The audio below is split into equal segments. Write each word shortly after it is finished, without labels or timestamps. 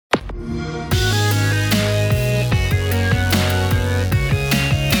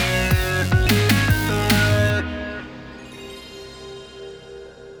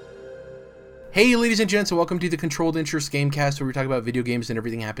Hey, ladies and gents, and welcome to the Controlled Interest Gamecast, where we talk about video games and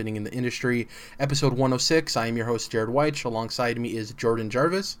everything happening in the industry. Episode 106. I am your host, Jared White. Alongside me is Jordan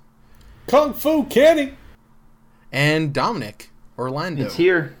Jarvis. Kung Fu Kenny. And Dominic Orlando. It's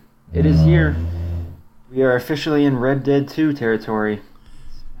here. It is here. We are officially in Red Dead 2 territory.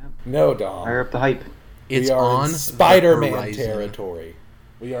 No, Dom. Fire up the hype. It's we are on in Spider-Man horizon. territory.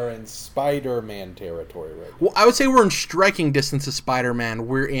 We are in Spider-Man territory right now. Well, I would say we're in striking distance of Spider-Man.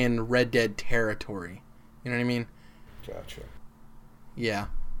 We're in Red Dead territory. You know what I mean? Gotcha. Yeah.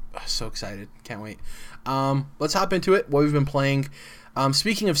 So excited. Can't wait. Let's hop into it. What we've been playing.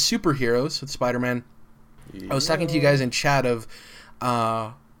 Speaking of superheroes with Spider-Man, I was talking to you guys in chat of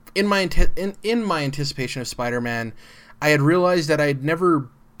in my anticipation of Spider-Man, I had realized that I'd never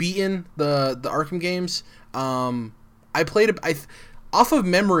beaten the Arkham games. Off of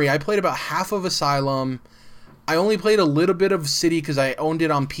memory, I played about half of Asylum. I only played a little bit of City because I owned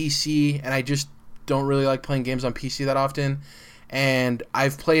it on PC, and I just don't really like playing games on PC that often. And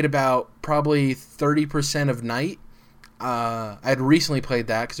I've played about probably 30% of Night. I had recently played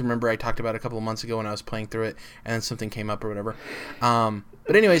that because remember I talked about it a couple of months ago when I was playing through it, and then something came up or whatever.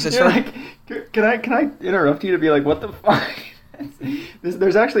 But anyways, I started... Can I interrupt you to be like, what the fuck?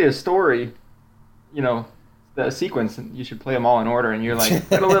 There's actually a story, the sequence, and you should play them all in order, and you're like,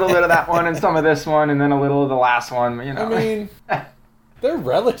 get a little bit of that one and some of this one and then a little of the last one, I mean, they're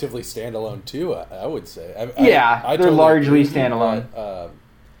relatively standalone too, I would say. Yeah, I they're totally largely agree, standalone. But,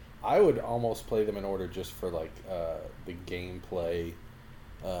 I would almost play them in order just for like the gameplay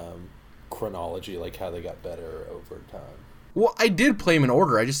chronology, like how they got better over time. Well, I did play them in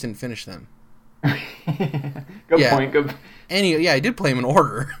order. I just didn't finish them. Good point. I did play them in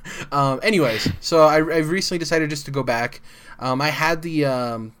order. Anyways, so I've recently decided just to go back. I had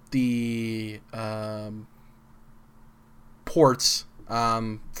the ports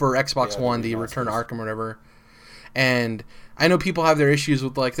for Xbox One, the Return to Arkham or whatever, and I know people have their issues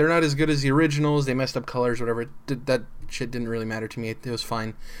with like they're not as good as the originals. They messed up colors, whatever. That shit didn't really matter to me. It was fine.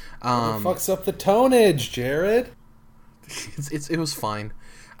 It fucks up the tonnage, Jared. It was fine.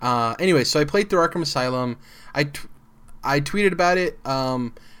 Anyway, so I played through Arkham Asylum. I tweeted about it.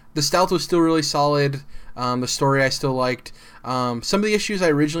 The stealth was still really solid. The story I still liked. Some of the issues I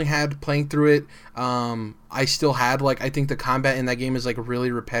originally had playing through it, I still had. Like I think the combat in that game is like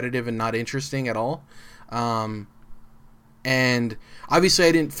really repetitive and not interesting at all. And obviously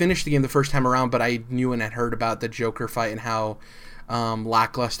I didn't finish the game the first time around, but I knew and had heard about the Joker fight and how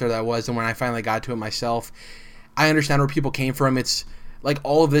lackluster that was. And when I finally got to it myself, I understand where people came from. It's like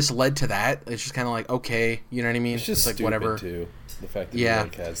all of this led to that. It's just kind of like, okay, you know what I mean? It's just like stupid whatever. Too. The fact that he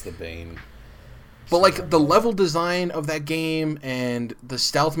like has the Bane. But like the level design of that game and the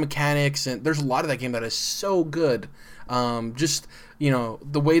stealth mechanics, and there's a lot of that game that is so good. Just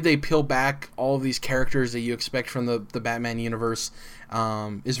the way they peel back all of these characters that you expect from the Batman universe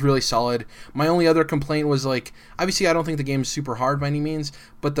is really solid. My only other complaint was like, obviously I don't think the game is super hard by any means,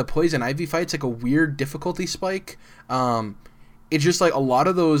 but the Poison Ivy fight's like a weird difficulty spike. It's just like a lot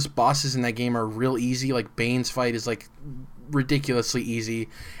of those bosses in that game are real easy. Like Bane's fight is like ridiculously easy,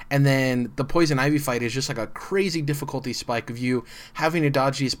 and then the Poison Ivy fight is just like a crazy difficulty spike of you having to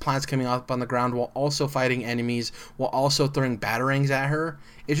dodge these plants coming up on the ground while also fighting enemies, while also throwing batarangs at her.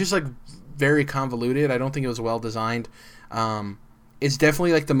 It's just like very convoluted. I don't think it was well designed. It's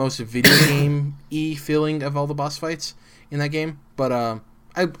definitely like the most video game-y feeling of all the boss fights in that game, but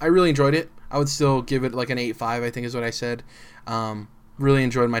I really enjoyed it. I would still give it like an 8.5, I think is what I said. Really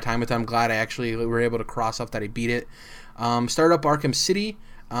enjoyed my time with it. I'm glad I actually were able to cross off that I beat it. Started up Arkham City.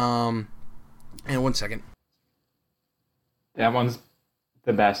 And 1 second. That one's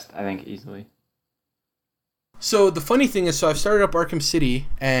the best, I think, easily. So the funny thing is, I've started up Arkham City,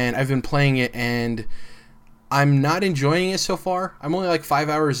 and I've been playing it, and I'm not enjoying it so far. I'm only like 5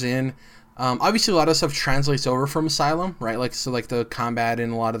 hours in. Obviously, a lot of stuff translates over from Asylum, right? Like the combat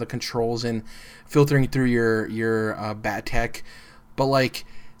and a lot of the controls and filtering through your bat tech. But like,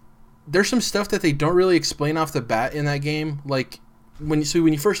 there's some stuff that they don't really explain off the bat in that game. Like when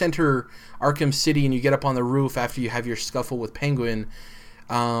you first enter Arkham City and you get up on the roof after you have your scuffle with Penguin,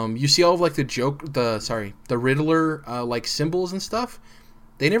 you see all of like the Riddler like symbols and stuff.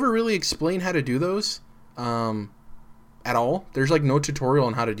 They never really explain how to do those at all. There's like no tutorial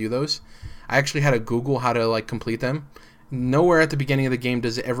on how to do those. I actually had to Google how to like complete them. Nowhere at the beginning of the game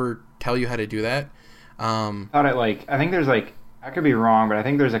does it ever tell you how to do that. I think there's like, I could be wrong, but I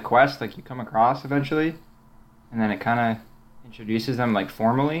think there's a quest like you come across eventually, and then it kind of introduces them like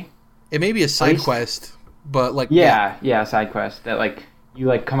formally. It may be a side quest, but like side quest that like you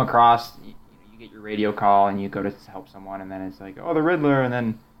like come across. You get your radio call and you go to help someone, and then it's like, oh, the Riddler, and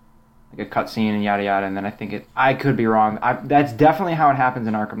then like a cutscene and yada yada, and then I could be wrong. That's definitely how it happens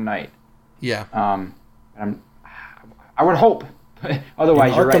in Arkham Knight. Yeah. I would hope.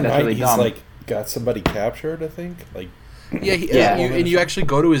 Otherwise, you're right. That's really dumb. He's like got somebody captured, I think. Like, yeah. And you actually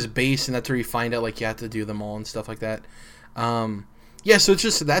go to his base, and that's where you find out like you have to do them all and stuff like that. Yeah, so it's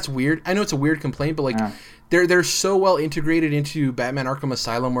just that's weird. I know it's a weird complaint, but like they're so well integrated into Batman Arkham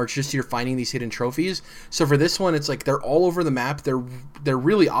Asylum where it's just you're finding these hidden trophies. So for this one, it's like they're all over the map. They're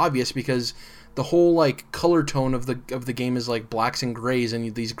really obvious because the whole like color tone of the game is like blacks and grays,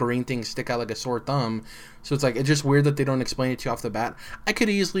 and these green things stick out like a sore thumb. So it's like it's just weird that they don't explain it to you off the bat. I could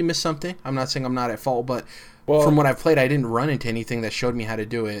easily miss something. I'm not saying I'm not at fault, but from what I've played, I didn't run into anything that showed me how to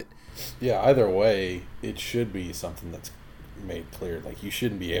do it. Yeah, either way, it should be something that's made clear. Like, you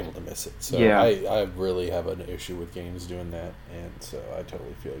shouldn't be able to miss it. So yeah. I really have an issue with games doing that, and so I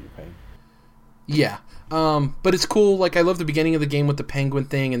totally feel your pain. Yeah, but it's cool. Like, I love the beginning of the game with the penguin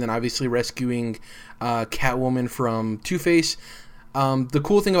thing, and then obviously rescuing Catwoman from Two-Face. The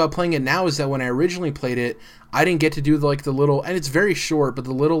cool thing about playing it now is that when I originally played it, I didn't get to do the little, and it's very short, but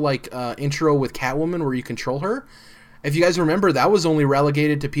the little intro with Catwoman where you control her. If you guys remember, that was only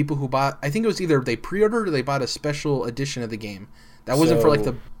relegated to people who bought, I think it was either they pre-ordered or they bought a special edition of the game. That wasn't for like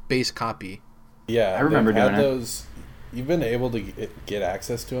the base copy. Yeah, I remember doing those. You've been able to get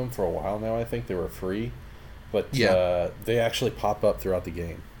access to them for a while now. I think they were free, but they actually pop up throughout the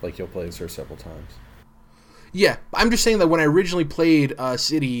game. Like, you'll play as her several times. Yeah, I'm just saying that when I originally played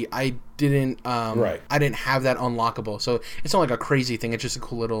City, I didn't right. I didn't have that unlockable. So it's not like a crazy thing. It's just a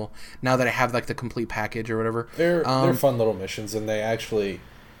cool little, now that I have like the complete package or whatever. They're fun little missions, and they actually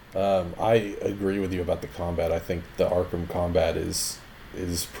I agree with you about the combat. I think the Arkham combat is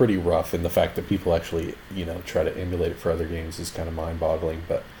pretty rough, and the fact that people actually, try to emulate it for other games is kind of mind-boggling,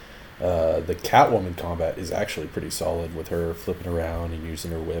 but the Catwoman combat is actually pretty solid with her flipping around and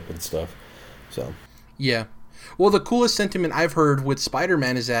using her whip and stuff. So yeah. Well, the coolest sentiment I've heard with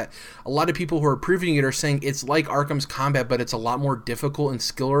Spider-Man is that a lot of people who are previewing it are saying it's like Arkham's combat, but it's a lot more difficult and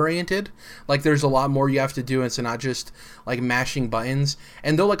skill-oriented. Like, there's a lot more you have to do, and it's not just, like, mashing buttons.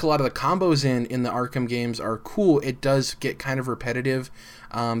 And though, like, a lot of the combos in the Arkham games are cool, it does get kind of repetitive.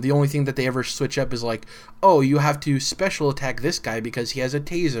 The only thing that they ever switch up is, like, oh, you have to special attack this guy because he has a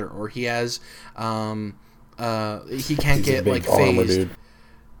taser, or he has, he can't get, like, phased.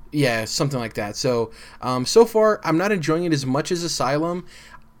 Yeah, something like that. So, so far, I'm not enjoying it as much as Asylum.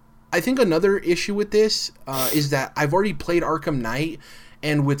 I think another issue with this is that I've already played Arkham Knight,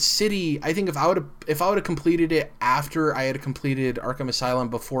 and with City, I think if I would have completed it after I had completed Arkham Asylum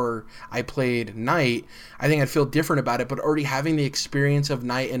before I played Knight, I think I'd feel different about it. But already having the experience of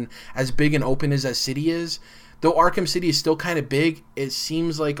Knight and as big and open as City is, though Arkham City is still kind of big, it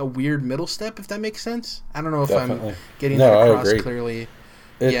seems like a weird middle step, if that makes sense. I don't know if I'm getting that across clearly.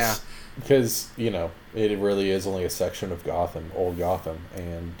 Yeah, because it really is only a section of Gotham, old Gotham,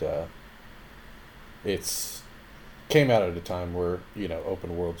 and it's came out at a time where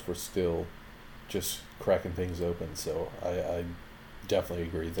open worlds were still just cracking things open. So I definitely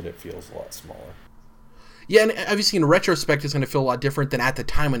agree that it feels a lot smaller. Yeah, and obviously in retrospect, it's going to feel a lot different than at the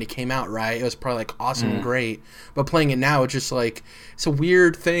time when it came out, right? It was probably like awesome and great. But playing it now, it's just like, it's a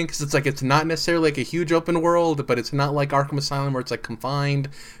weird thing because it's like, it's not necessarily like a huge open world, but it's not like Arkham Asylum where it's like confined.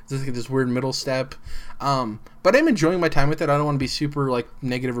 It's like this weird middle step. But I'm enjoying my time with it. I don't want to be super like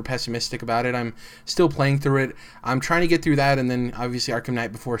negative or pessimistic about it. I'm still playing through it. I'm trying to get through that, and then obviously Arkham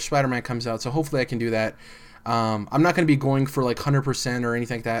Knight before Spider-Man comes out. So hopefully I can do that. I'm not going to be going for like 100% or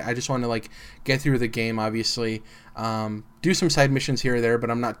anything like that. I just want to like get through the game, obviously. Do some side missions here or there,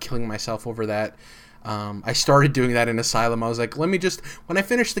 but I'm not killing myself over that. I started doing that in Asylum. I was like, let me just, when I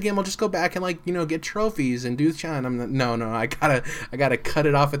finish the game, I'll just go back and like, get trophies and do the challenge. I'm like, no, I gotta cut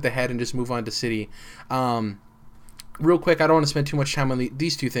it off at the head and just move on to City. Real quick, I don't want to spend too much time on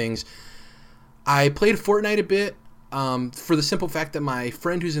these two things. I played Fortnite a bit, for the simple fact that my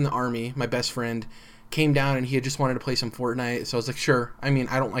friend who's in the Army, my best friend, came down and he had just wanted to play some Fortnite. So I was like, sure. I mean,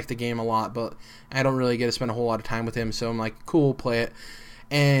 I don't like the game a lot, but I don't really get to spend a whole lot of time with him. So I'm like, cool, play it.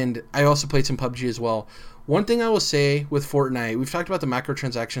 And I also played some PUBG as well. One thing I will say with Fortnite, we've talked about the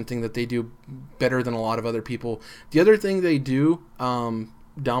microtransaction thing that they do better than a lot of other people. The other thing they do, Dom,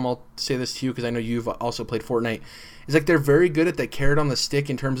 I'll say this to you because I know you've also played Fortnite, is like they're very good at that carrot on the stick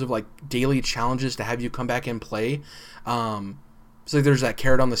in terms of like daily challenges to have you come back and play. So there's that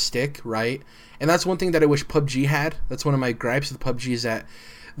carrot on the stick, right? And that's one thing that I wish PUBG had. That's one of my gripes with PUBG is that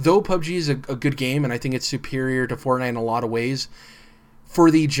though PUBG is a good game and I think it's superior to Fortnite in a lot of ways, for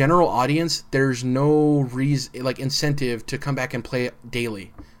the general audience, there's no reason, like incentive to come back and play it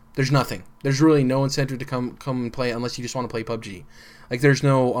daily. There's nothing. There's really no incentive to come and play unless you just want to play PUBG. Like, there's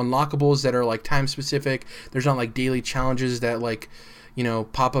no unlockables that are like time specific. There's not like daily challenges that like, you know,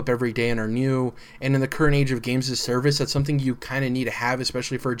 pop up every day and are new. And in the current age of games as a service, that's something you kind of need to have,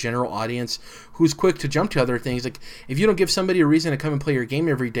 especially for a general audience who's quick to jump to other things. Like, if you don't give somebody a reason to come and play your game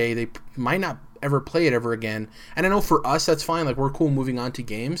every day, they might not ever play it ever again. And I know for us that's fine, like, we're cool moving on to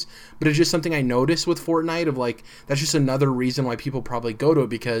games, but it's just something I noticed with Fortnite of like, that's just another reason why people probably go to it,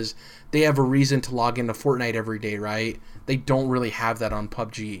 because they have a reason to log into Fortnite every day, right? They don't really have that on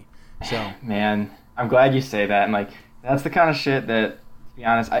PUBG. So man, I'm glad you say that. And like, that's the kind of shit that, to be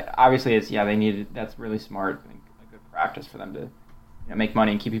honest, obviously it's, they need it. That's really smart and a good practice for them to, you know, make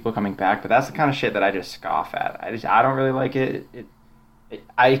money and keep people coming back. But that's the kind of shit that I just scoff at. I don't really like it.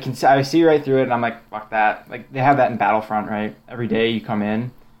 I see right through it, and I'm like, fuck that. Like, they have that in Battlefront, right? Every day you come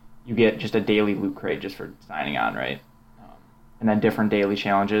in, you get just a daily loot crate just for signing on, right? And then different daily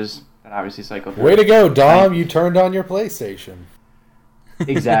challenges that obviously cycle through. Way to go, Dom! You turned on your PlayStation.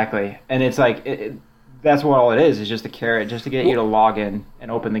 Exactly, and it's like that's what all it is just a carrot, just to get you to log in and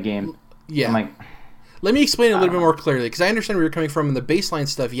open the game. Yeah. I'm like, let me explain it a little bit more clearly, because I understand where you're coming from. And the baseline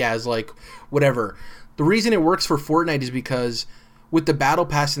stuff, is like whatever. The reason it works for Fortnite is because with the battle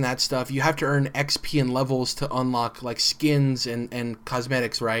pass and that stuff, you have to earn XP and levels to unlock like skins and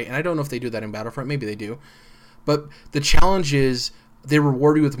cosmetics, right? And I don't know if they do that in Battlefront. Maybe they do. But the challenge is they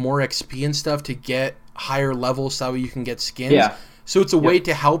reward you with more XP and stuff to get higher levels so that way you can get skins. Yeah. So it's a way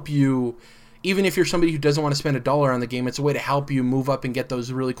to help you, even if you're somebody who doesn't want to spend $1 on the game, it's a way to help you move up and get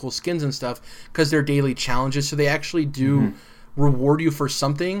those really cool skins and stuff, because they're daily challenges. So they actually do reward you for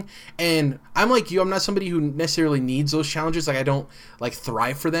something. And I'm like you, I'm not somebody who necessarily needs those challenges. Like, I don't like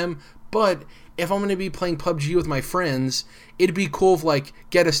thrive for them. But if I'm going to be playing PUBG with my friends, it'd be cool if like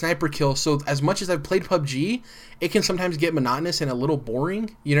get a sniper kill. So as much as I've played PUBG, it can sometimes get monotonous and a little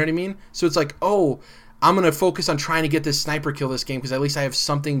boring. You know what I mean? So it's like, oh, I'm going to focus on trying to get this sniper kill this game because at least I have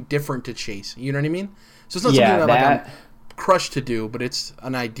something different to chase. You know what I mean? So it's not something that like I'm crushed to do, but it's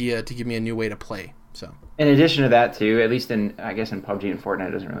an idea to give me a new way to play. So in addition to that too, at least in PUBG and Fortnite,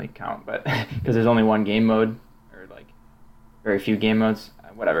 it doesn't really count, but because there's only one game mode, or like very few game modes,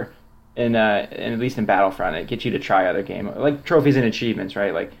 whatever. And at least in Battlefront, it gets you to try other game, like trophies and achievements,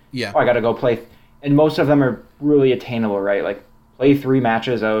 right? Like, yeah, I got to go play, and most of them are really attainable, right? Like, play 3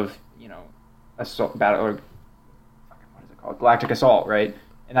 matches of, you know, assault battle, or what is it called, Galactic Assault, right?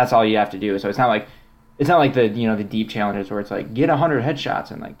 And that's all you have to do. So it's not like the, you know, the deep challenges where it's like get 100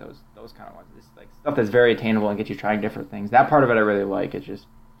 headshots and like those kind of ones. It's like stuff that's very attainable and gets you trying different things. That part of it I really like. It's just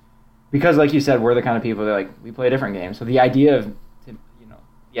because, like you said, we're the kind of people that like we play a different game. So the idea of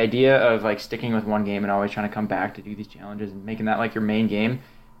like sticking with one game and always trying to come back to do these challenges and making that like your main game,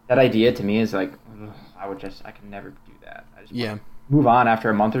 that idea to me is like, I can never do that. I just move on after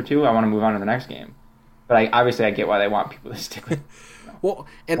a month or two. I want to move on to the next game. But I get why they want people to stick with, you know,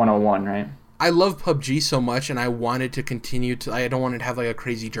 101, right? I love PUBG so much, and I wanted to continue to. I don't want it to have like a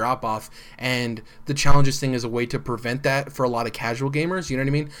crazy drop off, and the challenges thing is a way to prevent that for a lot of casual gamers. You know what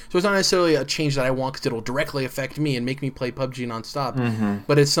I mean? So it's not necessarily a change that I want because it'll directly affect me and make me play PUBG nonstop. Mm-hmm.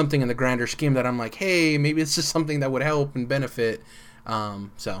 But it's something in the grander scheme that I'm like, hey, maybe it's just something that would help and benefit.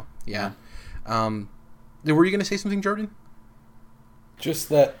 So yeah. Were you going to say something, Jordan? Just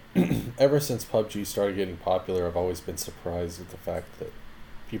that ever since PUBG started getting popular, I've always been surprised at the fact that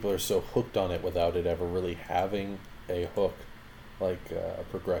people are so hooked on it without it ever really having a hook, like a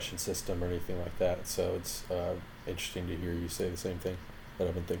progression system or anything like that. So it's interesting to hear you say the same thing that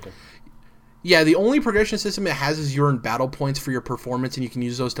I've been thinking. Yeah, the only progression system it has is you earn battle points for your performance, and you can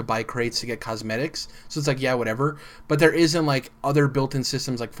use those to buy crates to get cosmetics. So it's like, yeah, whatever. But there isn't like other built-in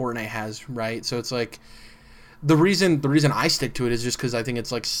systems like Fortnite has, right? So it's like the reason I stick to it is just because I think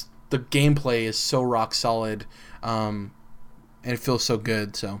it's like the gameplay is so rock solid. And it feels so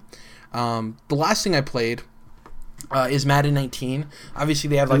good. So the last thing I played is Madden 19.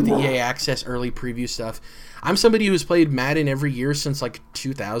 Obviously, they have like the EA Access early preview stuff. I'm somebody who's played Madden every year since like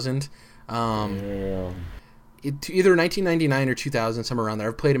 2000. Either 1999 or 2000, somewhere around there.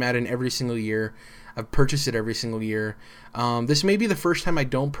 I've played Madden every single year. I've purchased it every single year. This may be the first time I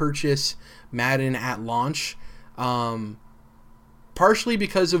don't purchase Madden at launch. Partially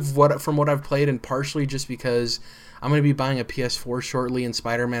because of what I've played, and partially just because I'm going to be buying a PS4 shortly in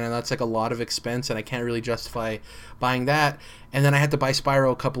Spider-Man, and that's like a lot of expense, and I can't really justify buying that. And then I had to buy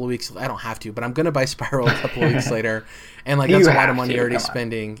Spyro a couple of weeks. I don't have to, but I'm going to buy Spyro a couple of weeks later. And like that's a lot of money already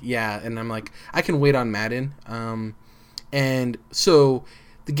spending. Yeah, and I'm like, I can wait on Madden. And so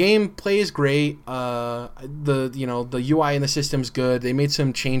the gameplay is great. The UI in the system's good. They made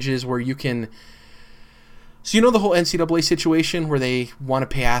some changes where you can So you know the whole NCAA situation where they want to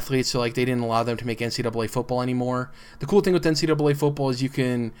pay athletes, so like they didn't allow them to make NCAA football anymore. The cool thing with NCAA football is you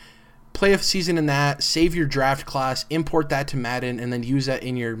can play a season in that, save your draft class, import that to Madden, and then use that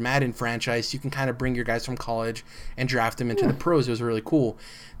in your Madden franchise. You can kind of bring your guys from college and draft them into the pros. It was really cool.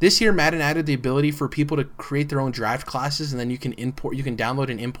 This year, Madden added the ability for people to create their own draft classes, and then you can download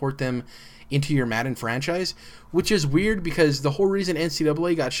and import them into your Madden franchise, which is weird because the whole reason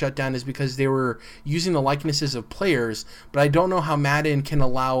NCAA got shut down is because they were using the likenesses of players, but I don't know how Madden can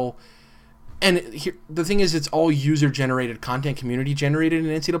allow... And here, the thing is, it's all user-generated content, community-generated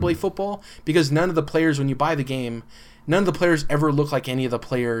in NCAA football, because none of the players, when you buy the game, none of the players ever look like any of the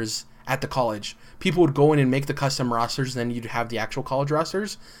players at the college. People would go in and make the custom rosters, and then you'd have the actual college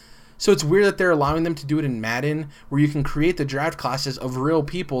rosters. So it's weird that they're allowing them to do it in Madden, where you can create the draft classes of real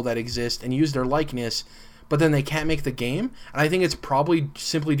people that exist and use their likeness, but then they can't make the game. And I think it's probably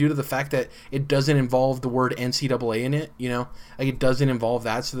simply due to the fact that it doesn't involve the word NCAA in it, you know? Like, it doesn't involve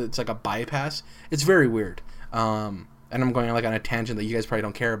that, so that it's like a bypass. It's very weird. And I'm going like on a tangent that you guys probably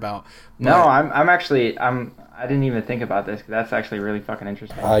don't care about. No, I didn't even think about this. That's actually really fucking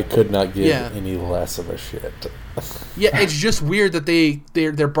interesting. I could not give any less of a shit. Yeah, it's just weird that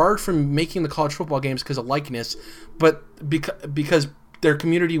they're barred from making the college football games because of likeness, but because their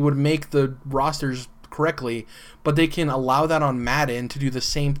community would make the rosters correctly, but they can allow that on Madden to do the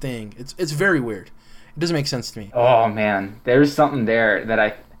same thing. It's very weird. It doesn't make sense to me. Oh man, there's something there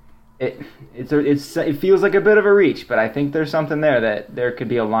that it feels like a bit of a reach, but I think there's something there that there could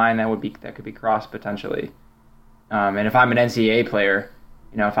be a line that could be crossed potentially. And if I'm an NCAA player,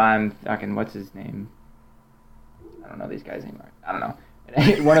 you know, if I'm fucking what's his name? I don't know these guys anymore. I don't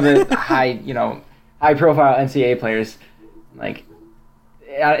know. One of the high profile NCAA players, like,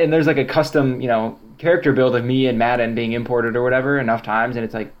 and there's like a custom, you know, character build of me and Madden being imported or whatever enough times, and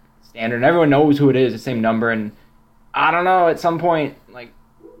it's like standard, and everyone knows who it is, the same number, and I don't know, at some point, like,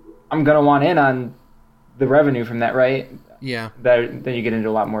 I'm gonna want in on the revenue from that, right? Yeah. Then you get into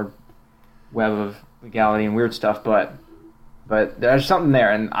a lot more web of legality and weird stuff, but there's something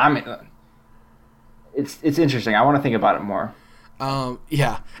there, and it's interesting. I want to think about it more.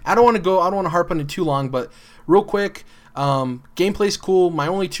 Yeah, I don't want to harp on it too long, but real quick, gameplay's cool. My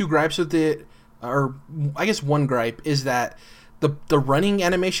only two gripes with it, or I guess one gripe, is that the running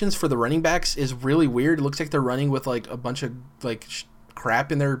animations for the running backs is really weird. It looks like they're running with like a bunch of like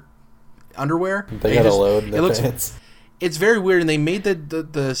crap in their underwear. They got a load in their pants. It's very weird, and they made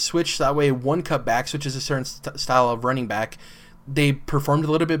the switch that way. One cut back, which is a certain style of running back. They performed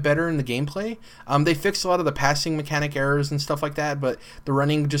a little bit better in the gameplay. They fixed a lot of the passing mechanic errors and stuff like that, but the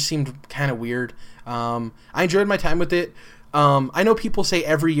running just seemed kind of weird. I enjoyed my time with it. I know people say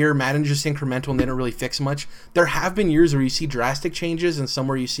every year Madden's just incremental and they don't really fix much. There have been years where you see drastic changes and some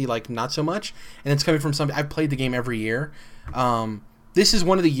where you see like not so much, and it's coming from something. I've played the game every year. This is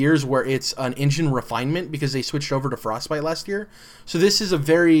one of the years where it's an engine refinement because they switched over to Frostbite last year. So this is a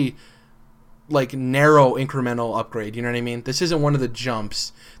very like narrow incremental upgrade, you know what I mean? This isn't one of the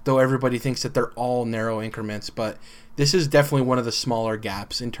jumps, though everybody thinks that they're all narrow increments, but this is definitely one of the smaller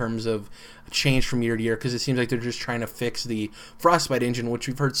gaps in terms of change from year to year, because it seems like they're just trying to fix the Frostbite engine, which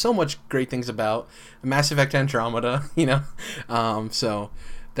we've heard so much great things about. Mass Effect Andromeda, you know? So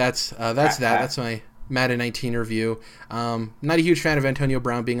that's my Madden 19 review. Not a huge fan of Antonio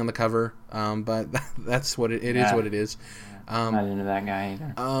Brown being on the cover, but that's what it is what it is. Not into that guy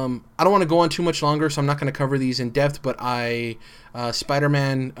either. I don't want to go on too much longer, so I'm not going to cover these in depth, but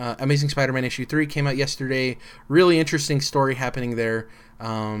Spider-Man, Amazing Spider-Man issue 3 came out yesterday. Really interesting story happening there.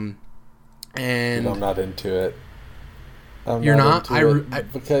 And I'm not into it. You're not? I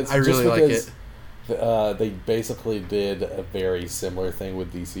really like it. They basically did a very similar thing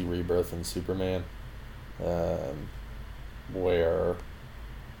with DC Rebirth and Superman, where,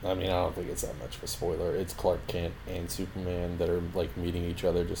 I mean, I don't think it's that much of a spoiler. It's Clark Kent and Superman that are like meeting each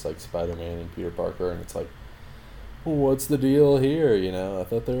other, just like Spider-Man and Peter Parker, and it's like, what's the deal here? You know, I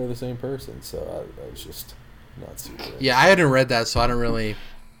thought they were the same person, so I was just not super. Yeah, I hadn't read that, so I don't really.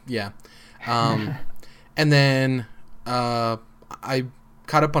 Yeah, and then I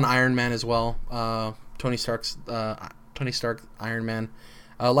caught up on Iron Man as well. Tony Stark Iron Man.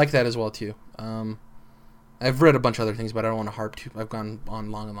 Like that as well too. I've read a bunch of other things, but I don't want to harp too. I've gone on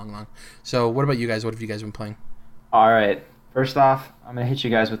long and long. So what about you guys? What have you guys been playing? All right. First off, I'm going to hit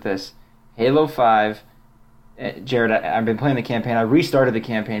you guys with this. Halo 5. Jared, I've been playing the campaign. I restarted the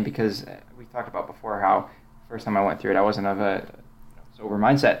campaign because we talked about before how first time I went through it, I wasn't of a sober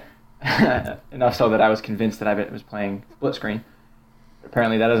mindset. Enough so that I was convinced that I was playing split screen.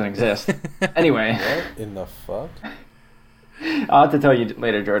 Apparently that doesn't exist. Anyway. What in the fuck? I'll have to tell you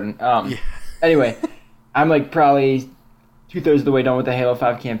later, Jordan. Anyway, I'm like probably 2/3 of the way done with the Halo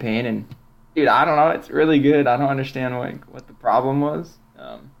 5 campaign, and dude, I don't know, it's really good. I don't understand what the problem was.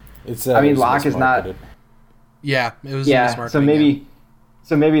 I mean, Locke is not. Yeah, it was Yeah, so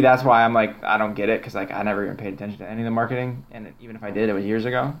maybe that's why I'm like I don't get it because like I never even paid attention to any of the marketing, and even if I did, it was years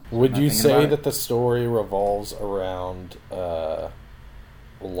ago. Would you say that the story revolves around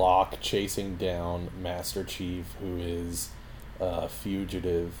Locke chasing down Master Chief, who is a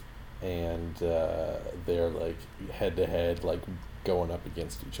fugitive, and they're like head to head, like going up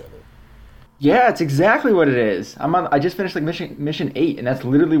against each other? Yeah, it's exactly what it is. I just finished like mission 8, and that's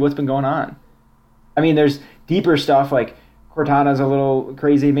literally what's been going on. I mean, there's deeper stuff like Cortana's a little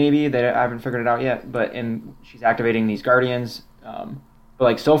crazy, maybe that I haven't figured it out yet. But she's activating these Guardians. But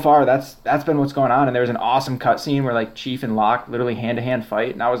like so far, that's been what's going on. And there was an awesome cutscene where like Chief and Locke literally hand to hand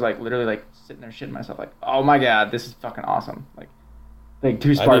fight, and I was like literally like sitting there shitting myself like, oh my god, this is fucking awesome. Like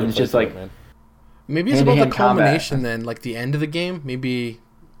two Spartans just like. Maybe it's about the culmination then, like the end of the game. Maybe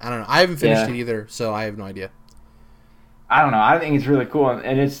I don't know. I haven't finished it either, so I have no idea. I don't know. I think it's really cool,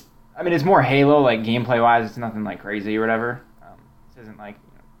 and it's more Halo, like gameplay wise. It's nothing like crazy or whatever. This isn't like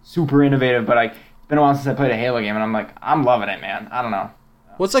super innovative, but it's been a while since I played a Halo game, and I'm like, I'm loving it, man. I don't know.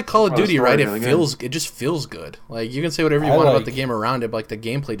 Well, it's like Call of Duty, right? It just feels good. Like you can say whatever you want about the game around it, but like the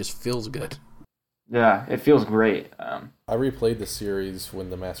gameplay just feels good. Yeah, it feels great. I replayed the series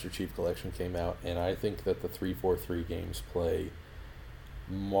when the Master Chief Collection came out, and I think that the 343 games play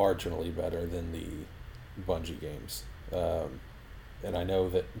marginally better than the Bungie games. And I know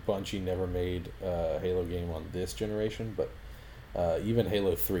that Bungie never made a Halo game on this generation, but even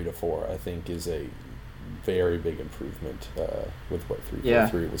Halo 3 to 4, I think, is a very big improvement with what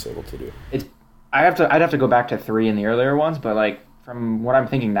 343 was able to do. I'd have to go back to 3 in the earlier ones, but like from what I'm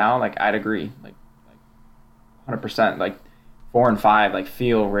thinking now, like I'd agree, like 100%. Like 4 and 5 like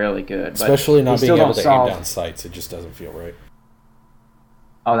feel really good, especially not being able to aim down sights. It just doesn't feel right.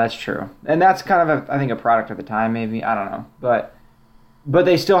 Oh, that's true, and that's kind of I think a product of the time, maybe. I don't know, but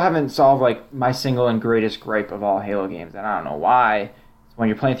they still haven't solved like my single and greatest gripe of all Halo games, and I don't know why. When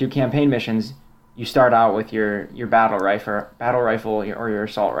you're playing through campaign missions, you start out with your battle rifle or your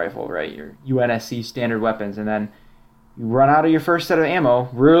assault rifle, right? Your UNSC standard weapons, and then you run out of your first set of ammo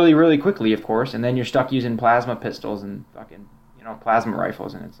really, really quickly, of course, and then you're stuck using plasma pistols and fucking plasma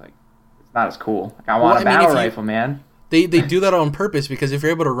rifles, and it's like it's not as cool. Like I want a battle rifle, man. They do that on purpose because if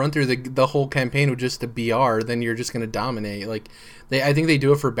you're able to run through the whole campaign with just the BR, then you're just going to dominate. Like I think they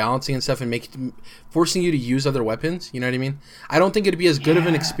do it for balancing and stuff and forcing you to use other weapons. You know what I mean? I don't think it'd be as good of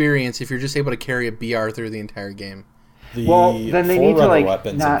an experience if you're just able to carry a BR through the entire game. Then they need to like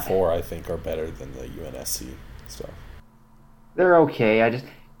weapons in 4, I think, are better than the UNSC stuff. They're okay.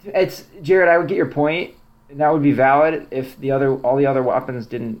 It's Jared. I would get your point, and that would be valid if all the other weapons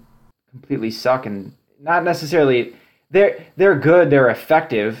didn't completely suck and not necessarily. They're good. They're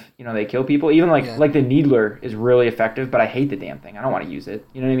effective. They kill people. Even like the Needler is really effective, but I hate the damn thing. I don't want to use it.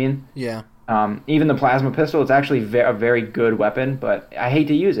 You know what I mean? Yeah. Even the plasma pistol, it's actually a very good weapon, but I hate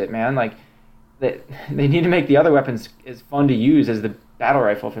to use it, man. Like they need to make the other weapons as fun to use as the battle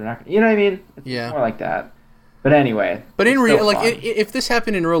rifle. If they're not, you know what I mean? It's more like that. But anyway. But in real, if this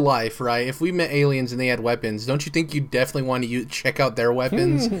happened in real life, right? If we met aliens and they had weapons, don't you think you definitely want to check out their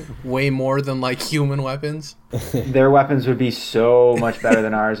weapons way more than like human weapons? Their weapons would be so much better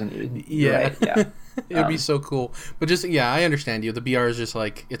than ours, and yeah, right? Yeah, it would be so cool. But just I understand you. The BR is just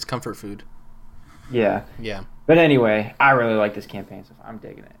like it's comfort food. Yeah, yeah. But anyway, I really like this campaign, so I'm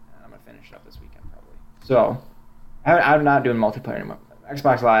digging it. I'm gonna finish it up this weekend probably. So I'm not doing multiplayer anymore.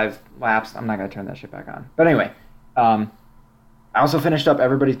 Xbox Live lapsed. I'm not going to turn that shit back on. But anyway, I also finished up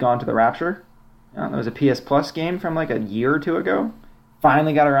Everybody's Gone to the Rapture. There was a PS Plus game from like a year or two ago.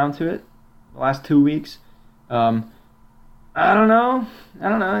 Finally got around to it the last 2 weeks. I don't know.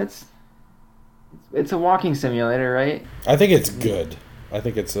 It's a walking simulator, right? I think it's good. I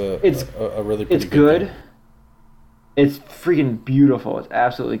think it's a really pretty good game. It's freaking beautiful. It's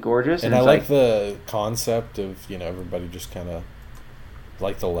absolutely gorgeous. And I like the concept of, everybody just kind of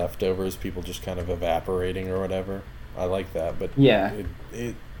like the leftovers, people just kind of evaporating or whatever. I like that, but yeah,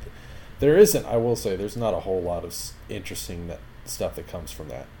 there isn't. I will say there's not a whole lot of interesting stuff that comes from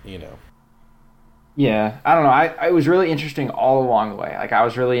that. Yeah, I don't know. I was really interesting all along the way. Like I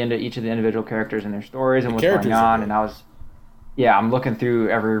was really into each of the individual characters and their stories and what's going on. And I'm looking through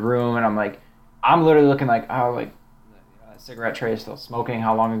every room and I'm literally looking like a cigarette tray is still smoking.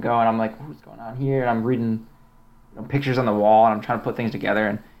 How long ago? And I'm like, what's going on here? And I'm reading. Pictures on the wall, and I'm trying to put things together,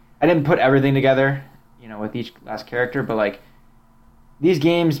 and I didn't put everything together, with each last character, but like these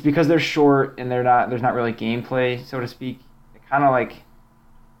games, because they're short and there's not really gameplay, so to speak, it kind of like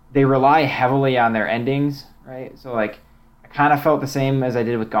they rely heavily on their endings, right? So like I kind of felt the same as I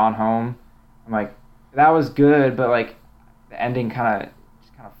did with Gone Home. I'm like, that was good, but like the ending kind of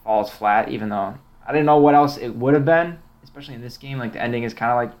falls flat, even though I didn't know what else it would have been, especially in this game. Like the ending is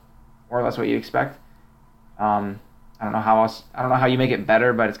kind of like more or less what you expect. I don't know how else. I don't know how you make it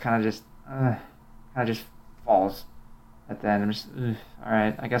better, but it's kind of just falls at the end. I'm just all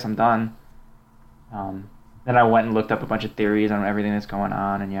right. I guess I'm done. Then I went and looked up a bunch of theories on everything that's going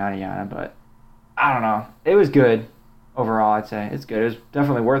on and yada yada. But I don't know. It was good overall. I'd say it's good. It was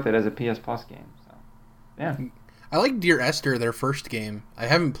definitely worth it as a PS Plus game. So yeah. I like Dear Esther, their first game. I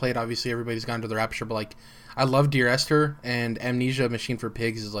haven't played, obviously, Everybody's Gone to the Rapture, but like, I love Dear Esther, and Amnesia Machine for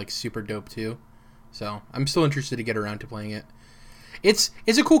Pigs is like super dope too. So I'm still interested to get around to playing it. It's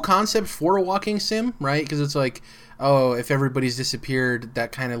a cool concept for a walking sim, right? Because it's like, oh, if everybody's disappeared,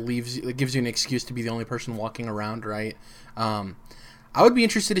 that kind of gives you an excuse to be the only person walking around, right? I would be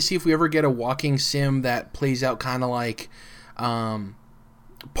interested to see if we ever get a walking sim that plays out kind of like,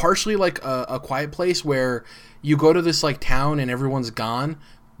 partially like a Quiet Place, where you go to this like town and everyone's gone,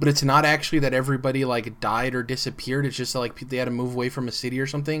 but it's not actually that everybody like died or disappeared. It's just like they had to move away from a city or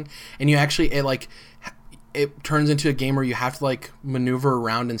something, and you actually it turns into a game where you have to like maneuver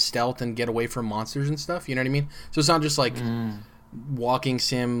around and stealth and get away from monsters and stuff. You know what I mean? So it's not just like walking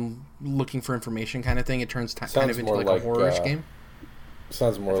sim looking for information kind of thing. It turns kind of into like a horror-ish game.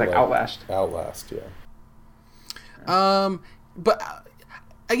 Sounds more like Outlast. Outlast, yeah. But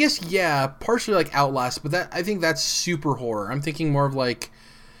I guess yeah, partially like Outlast, but I think that's super horror. I'm thinking more of like.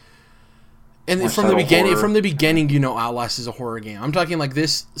 And from the beginning, you know Outlast is a horror game. I'm talking like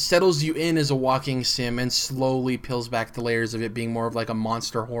this settles you in as a walking sim and slowly peels back the layers of it being more of like a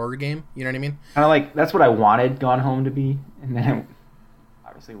monster horror game. You know what I mean? Kind of like, that's what I wanted Gone Home to be, and then it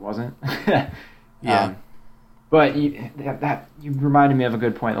obviously wasn't. Yeah. But you reminded me of a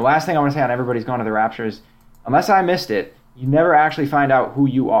good point. The last thing I want to say on Everybody's Gone to the Rapture is, unless I missed it, you never actually find out who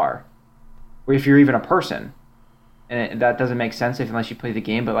you are, or if you're even a person. And that doesn't make sense unless you play the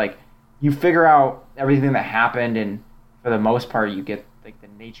game, but like, you figure out everything that happened, and for the most part, you get like the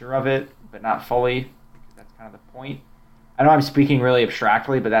nature of it, but not fully, because that's kind of the point. I know I'm speaking really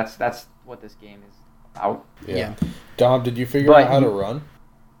abstractly, but that's what this game is about. Yeah. Dom, did you figure out how to run?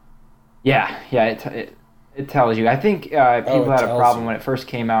 Yeah. It tells you. I think people had a problem when it first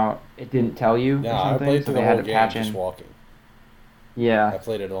came out. It didn't tell you. Yeah, or something, I played so through they the had whole to patch game in. just walking. Yeah. I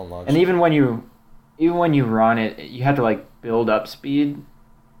played it on launch. And even when you run it, you had to like build up speed.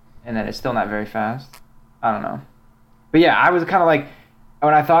 And then it's still not very fast. I don't know. But yeah, I was kind of like,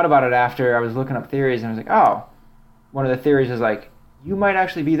 when I thought about it after, I was looking up theories, and I was like, oh, one of the theories is like, you might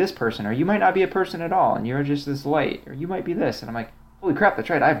actually be this person, or you might not be a person at all, and you're just this light, or you might be this. And I'm like, holy crap, that's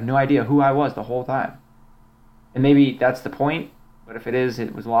right. I have no idea who I was the whole time. And maybe that's the point, but if it is,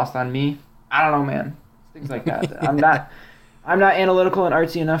 it was lost on me. I don't know, man. Things like that. I'm not analytical and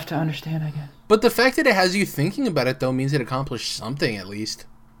artsy enough to understand, I guess. But the fact that it has you thinking about it, though, means it accomplished something at least.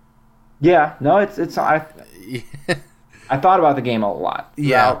 Yeah, no, I thought about the game a lot.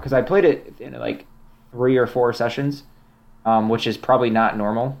 Yeah, because I played it in like 3 or 4 sessions, which is probably not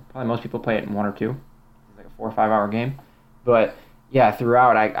normal. Probably most people play it in 1 or 2. It's like a 4 or 5 hour game. But yeah,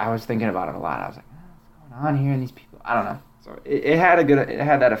 throughout I was thinking about it a lot. I was like, what's going on here? And these people, I don't know. So it had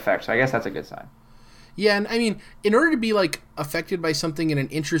that effect. So I guess that's a good sign. Yeah, and I mean, in order to be like affected by something in an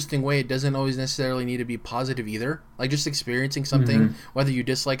interesting way, it doesn't always necessarily need to be positive either. Like just experiencing something, whether you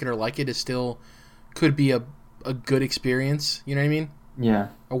dislike it or like it, is still could be a good experience. You know what I mean? Yeah,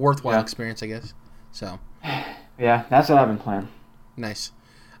 a worthwhile experience, I guess. So. Yeah, that's what I've been playing. Nice.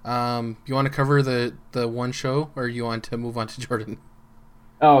 You want to cover the one show, or you want to move on to Jordan?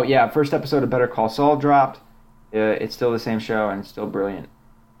 Oh yeah, first episode of Better Call Saul dropped. It's still the same show and it's still brilliant.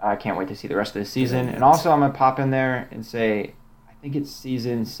 I can't wait to see the rest of the season. And also, I'm going to pop in there and say, I think it's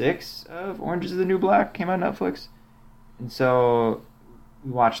season 6 of Orange is the New Black, came on Netflix. And so we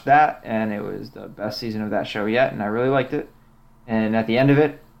watched that, and it was the best season of that show yet, and I really liked it. And at the end of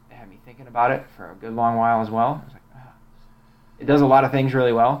it, it had me thinking about it for a good long while as well. I was like, it does a lot of things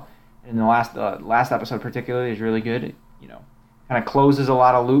really well. And the last episode particularly is really good. It, kind of closes a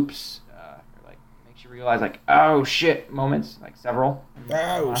lot of loops. Realize like, oh shit moments, like several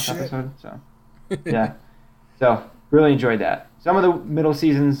last episode. So yeah, so really enjoyed that. Some of the middle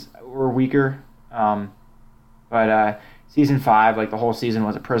seasons were weaker, but season 5, like the whole season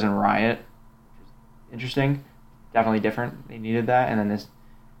was a prison riot, which is interesting, definitely different. They needed that. And then this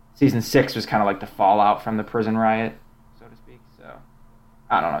season 6 was kind of like the fallout from the prison riot, so to speak. So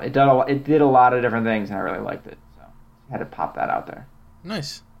I don't know, it did a lot of different things, and I really liked it, so I had to pop that out there.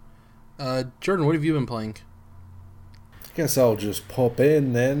 Nice. Jordan, what have you been playing? guess I'll just pop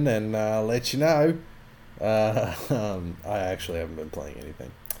in then and let you know. I actually haven't been playing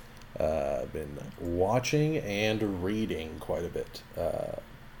anything. I've been watching and reading quite a bit.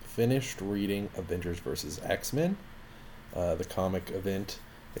 Finished reading Avengers vs. X-Men, the comic event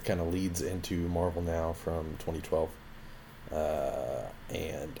that kind of leads into Marvel Now from 2012.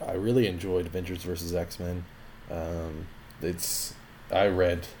 And I really enjoyed Avengers vs. X-Men. I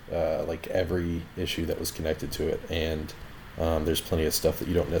read like every issue that was connected to it, and there's plenty of stuff that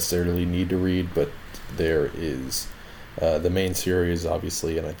you don't necessarily need to read, but there is the main series,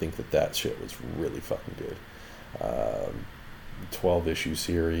 obviously, and I think that shit was really fucking good. 12-issue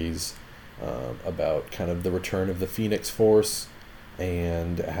series about kind of the return of the Phoenix Force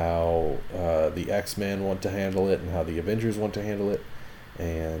and how the X-Men want to handle it and how the Avengers want to handle it.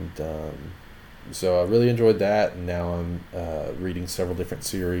 And so I really enjoyed that, and now I'm reading several different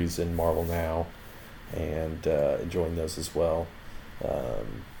series in Marvel Now and enjoying those as well.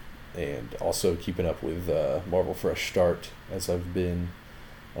 And also keeping up with Marvel Fresh Start as I've been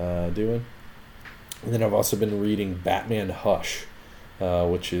doing. And then I've also been reading Batman Hush,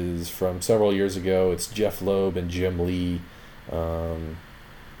 which is from several years ago. It's Jeff Loeb and Jim Lee, and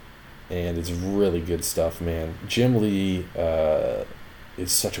it's really good stuff, man. Jim Lee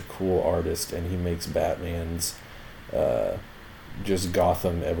is such a cool artist, and he makes Batman's just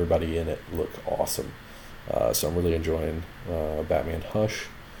Gotham, everybody in it, look awesome. So I'm really enjoying Batman Hush.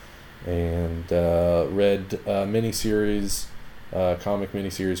 And read a miniseries, comic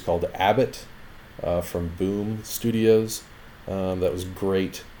miniseries called Abbott from Boom Studios. That was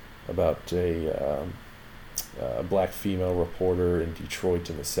great, about a black female reporter in Detroit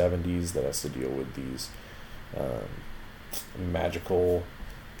in the 70s that has to deal with these magical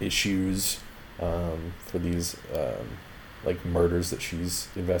issues for these like murders that she's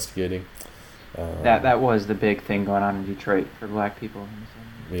investigating. That was the big thing going on in Detroit for black people.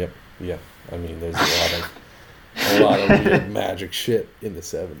 Yep. Yeah. I mean, there's a lot of weird magic shit in the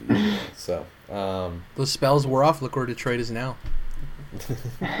 70s. So those spells were off. Look where Detroit is now.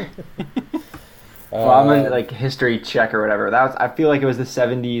 Well, I'm a like history check or whatever. I feel like it was the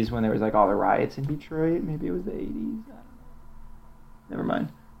 70s when there was like all the riots in Detroit. Maybe it was the 80s. Never mind.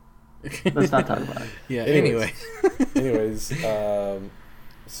 Let's not talk about it. Yeah. Anyways,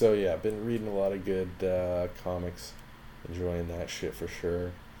 so yeah, I've been reading a lot of good comics, enjoying that shit for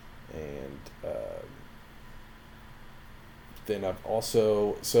sure, and then I've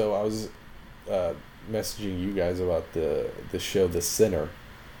also I was messaging you guys about the show The Sinner,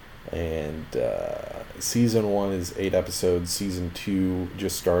 and season 1 is 8 episodes. Season 2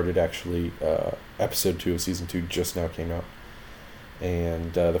 just started, actually. Episode 2 of season 2 just now came out.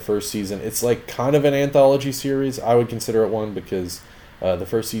 And the first season, it's like kind of an anthology series. I would consider it one because the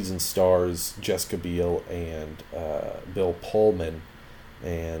first season stars Jessica Biel and Bill Pullman,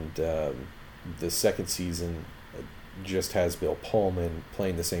 and the second season just has Bill Pullman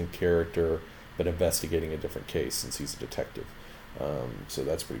playing the same character but investigating a different case since he's a detective. So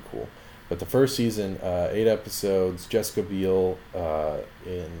that's pretty cool. But the first season, 8 episodes, Jessica Biel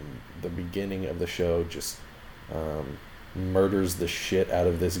in the beginning of the show just murders the shit out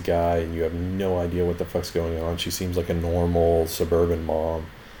of this guy, and you have no idea what the fuck's going on. She seems like a normal suburban mom,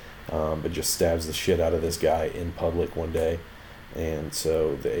 but just stabs the shit out of this guy in public one day. And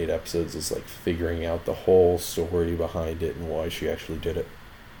so the 8 episodes is like figuring out the whole story behind it and why she actually did it.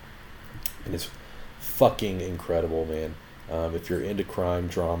 And it's fucking incredible, man. If you're into crime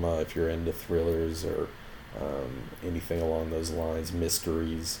drama, if you're into thrillers or anything along those lines,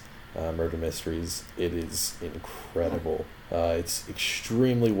 mysteries, murder mysteries, it is incredible. It's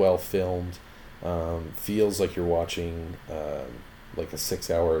extremely well filmed. Feels like you're watching like a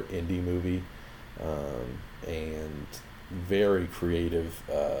 6-hour indie movie, and very creative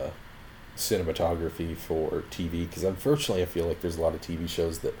cinematography for TV, because unfortunately I feel like there's a lot of TV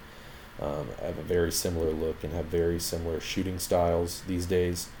shows that have a very similar look and have very similar shooting styles these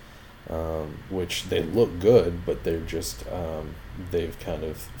days, which they look good, but they're just they've kind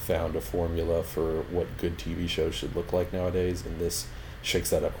of found a formula for what good TV shows should look like nowadays, and this shakes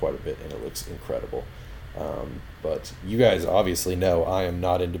that up quite a bit, and it looks incredible. But you guys obviously know I am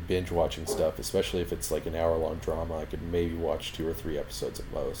not into binge watching stuff, especially if it's like an hour-long drama. I could maybe watch 2 or 3 episodes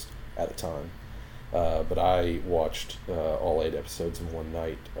at most at a time. But I watched all 8 episodes in one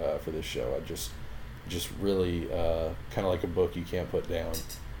night for this show. I just really kind of like a book you can't put down.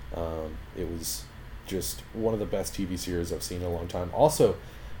 It was just one of the best TV series I've seen in a long time. Also,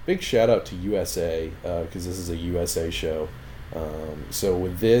 big shout out to USA, because this is a USA show. So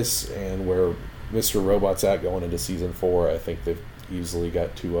with this and where Mr. Robot's at going into season 4, I think they've easily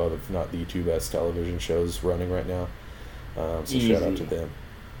got 2 of, if not the 2 best television shows running right now. So shout out to them.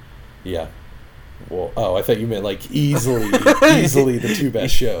 Yeah. Well, I thought you meant like easily the two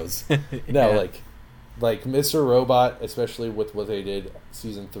best shows. No, Yeah. like Mr. Robot, especially with what they did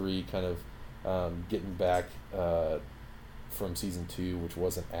season 3, kind of getting back from season 2, which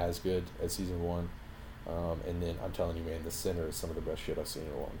wasn't as good as season 1. And then I'm telling you, man, The Sinner is some of the best shit I've seen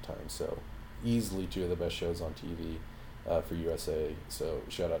in a long time. So easily 2 of the best shows on TV for USA. So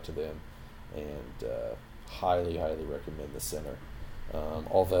shout out to them, and highly recommend The Sinner.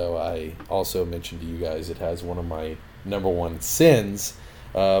 Although I also mentioned to you guys it has one of my number one sins,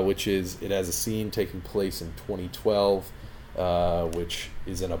 which is it has a scene taking place in 2012, which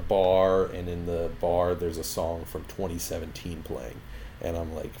is in a bar, and in the bar there's a song from 2017 playing. And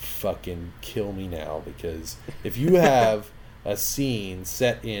I'm like, fucking kill me now, because if you have a scene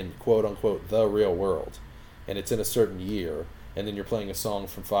set in quote-unquote the real world, and it's in a certain year, and then you're playing a song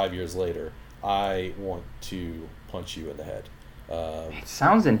from 5 years later, I want to punch you in the head. It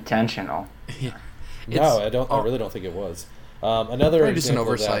sounds intentional. Yeah. No, I really don't think it was. Another Probably just an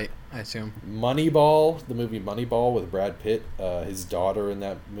example of that, oversight, I assume. Moneyball, the movie Moneyball with Brad Pitt. His daughter in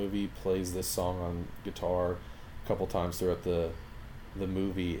that movie plays this song on guitar a couple times throughout the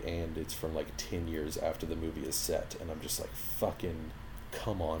movie, and it's from like 10 years after the movie is set, and I'm just like, fucking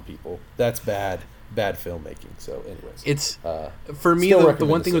come on, people. That's bad filmmaking. So anyways, It's for me still the one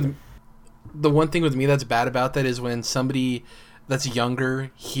recommend thing with me that's bad about that is when somebody that's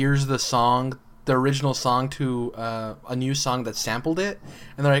younger hears the song, the original song, to a new song that sampled it,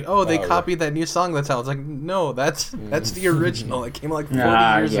 and they're like, oh, they copied that new song that's out. It's like, no, that's the original. It came like 40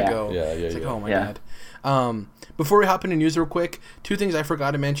 years ago. It's like, oh my god. Before we hop into news real quick, 2 things I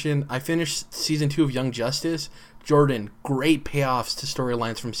forgot to mention. I finished season 2 of Young Justice. Jordan, great payoffs to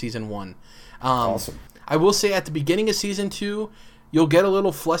storylines from season 1. awesome. I will say at the beginning of season 2, you'll get a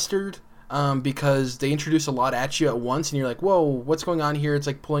little flustered because they introduce a lot at you at once, and you're like, whoa, what's going on here? It's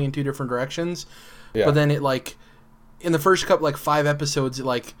like pulling in 2 different directions. Yeah. But then it like, in the first couple, like 5 episodes, it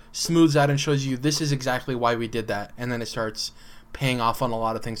like smooths out and shows you this is exactly why we did that. And then it starts paying off on a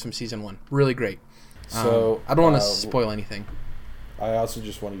lot of things from season 1. Really great. So I don't want to spoil anything. I also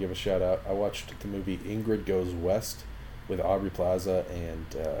just want to give a shout out. I watched the movie Ingrid Goes West with Aubrey Plaza and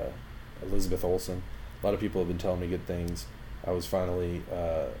Elizabeth Olsen. A lot of people have been telling me good things. I was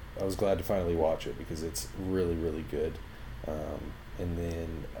glad to finally watch it because it's really good. And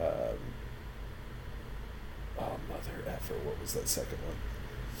then mother effer, what was that second one?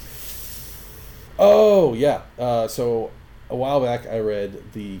 Oh yeah. So a while back I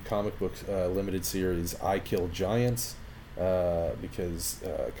read the comic book limited series I Kill Giants, because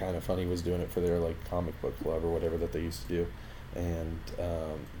Kind of Funny was doing it for their like comic book club or whatever that they used to do. And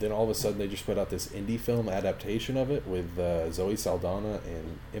then all of a sudden they just put out this indie film adaptation of it with Zoe Saldana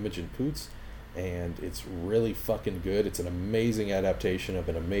and Imogen Poots, and it's really fucking good. It's an amazing adaptation of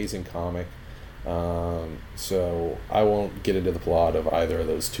an amazing comic. So I won't get into the plot of either of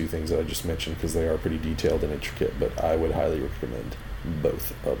those 2 things that I just mentioned because they are pretty detailed and intricate, but I would highly recommend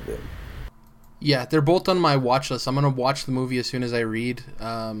both of them. Yeah, they're both on my watch list. I'm going to watch the movie as soon as I read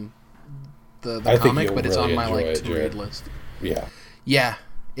the comic, but it's really on my like enjoy it, to read list. Yeah. Yeah,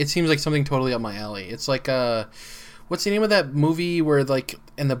 it seems like something totally up my alley. It's like what's the name of that movie where like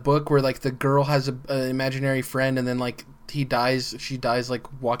in the book where like the girl has an imaginary friend and then like she dies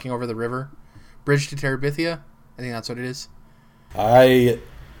like walking over the river? Bridge to Terabithia? I think that's what it is. I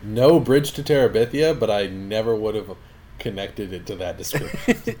know Bridge to Terabithia, but I never would have connected it to that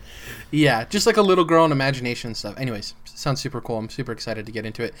description. Yeah, just like a little girl and imagination and stuff. Anyways, sounds super cool. I'm super excited to get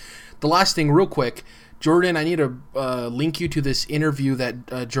into it. The last thing, real quick, Jordan, I need to link you to this interview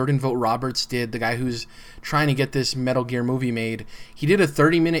that Jordan Vogt Roberts did, the guy who's trying to get this Metal Gear movie made. He did a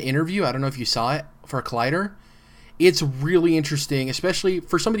 30-minute interview. I don't know if you saw it, for Collider. It's really interesting, especially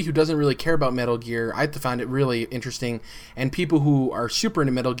for somebody who doesn't really care about Metal Gear. I found it really interesting, and people who are super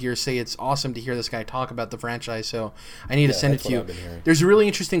into Metal Gear say it's awesome to hear this guy talk about the franchise, so I need to send it to you. There's a really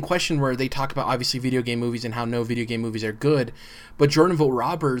interesting question where they talk about, obviously, video game movies and how no video game movies are good, but Jordan Vogt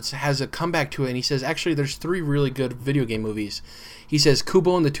Roberts has a comeback to it, and he says, actually, there's 3 really good video game movies. He says,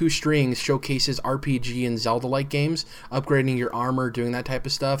 Kubo and the Two Strings showcases RPG and Zelda-like games, upgrading your armor, doing that type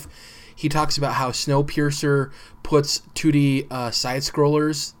of stuff. He talks about how Snowpiercer puts 2D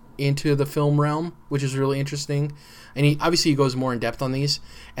side-scrollers into the film realm, which is really interesting. And he goes more in depth on these.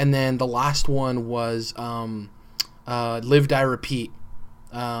 And then the last one was Live, Die, Repeat,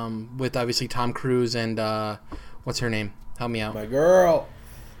 with obviously Tom Cruise and what's her name? Help me out. My girl,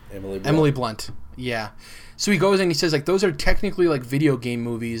 Emily Blunt. Yeah. So he goes and he says like those are technically like video game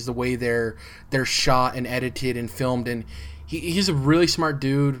movies, the way they're shot and edited and filmed, and he's a really smart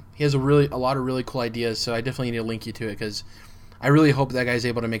dude. He has a lot of really cool ideas. So I definitely need to link you to it because I really hope that guy's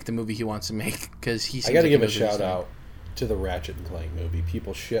able to make the movie he wants to make. Because I got to give a shout out to the Ratchet and Clank movie.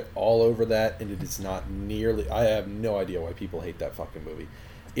 People shit all over that, and it is not nearly. I have no idea why people hate that fucking movie.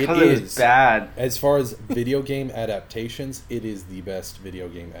 It is bad. As far as video game adaptations, it is the best video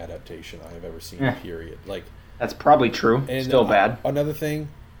game adaptation I have ever seen. Period. Like that's probably true. And still bad. Another thing,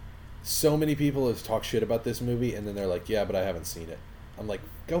 so many people have talked shit about this movie, and then they're like, "Yeah, but I haven't seen it." I'm like,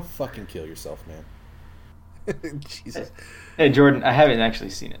 "Go fucking kill yourself, man." Jesus. Hey Jordan, I haven't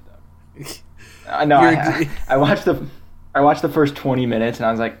actually seen it though. No, I watched the first 20 minutes, and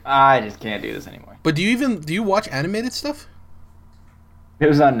I was like, I just can't do this anymore. But do you watch animated stuff? It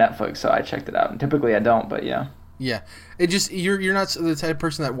was on Netflix, so I checked it out. And typically I don't, but yeah. Yeah. It just you're not the type of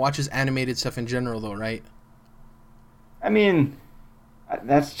person that watches animated stuff in general though, right? I mean,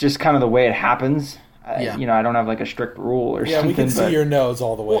 that's just kind of the way it happens. Yeah. I don't have like a strict rule or something. Yeah, we can see your nose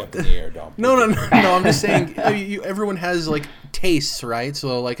all the way up in the air, don't we? No, I'm just saying everyone has like tastes, right?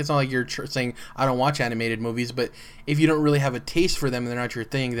 So like it's not like you're saying I don't watch animated movies, but if you don't really have a taste for them and they're not your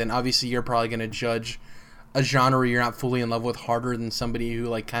thing, then obviously you're probably going to judge a genre you're not fully in love with harder than somebody who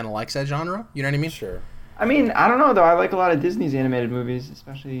like kind of likes that genre. You know what I mean? Sure. I mean, I don't know though. I like a lot of Disney's animated movies,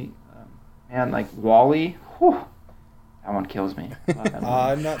 especially like WALL-E. Whew, that one kills me.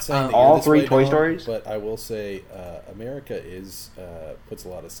 I'm not saying that all you're this three way, Toy Dom, Stories, but I will say America puts a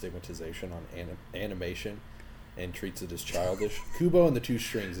lot of stigmatization on animation and treats it as childish. Kubo and the Two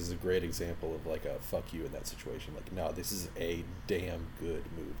Strings is a great example of like a fuck you in that situation. Like, no, this is a damn good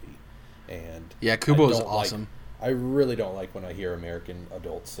movie. And yeah, Kubo is awesome. I really don't like when I hear American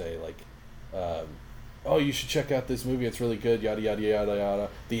adults say like, "Oh, you should check out this movie. It's really good." Yada yada yada yada.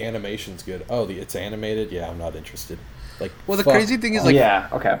 The animation's good. Oh, it's animated. Yeah, I'm not interested. Like, well, the crazy thing is like, yeah,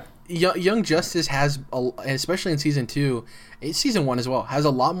 okay. Young Justice has, especially in season 2, season 1 as well, has a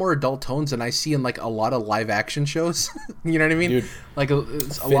lot more adult tones than I see in like a lot of live action shows. You know what I mean? Dude, like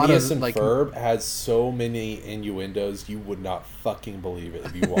it's a Phineas lot of and like Ferb has so many innuendos you would not fucking believe it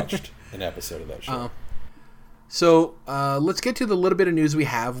if you watched an episode of that show. So let's get to the little bit of news we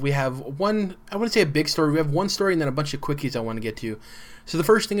have. We have one, I wouldn't say a big story. We have one story and then a bunch of quickies I want to get to. So the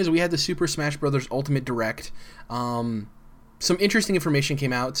first thing is we had the Super Smash Bros. Ultimate Direct. Some interesting information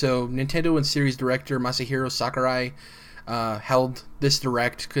came out. So Nintendo and Series Director Masahiro Sakurai held this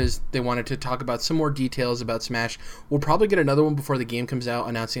Direct because they wanted to talk about some more details about Smash. We'll probably get another one before the game comes out,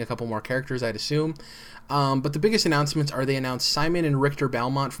 announcing a couple more characters, I'd assume. But the biggest announcements are they announced Simon and Richter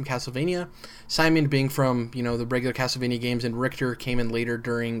Belmont from Castlevania. Simon being from, the regular Castlevania games, and Richter came in later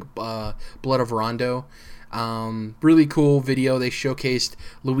during Blood of Rondo. Really cool video. They showcased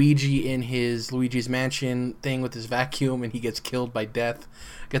Luigi in his Luigi's Mansion thing with his vacuum, and he gets killed by death,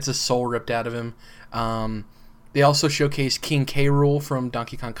 gets his soul ripped out of him. They also showcased King K. Rool from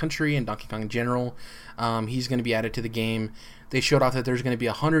Donkey Kong Country and Donkey Kong in general. He's going to be added to the game. They showed off that there's going to be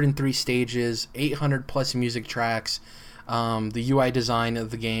 103 stages, 800 plus music tracks, the UI design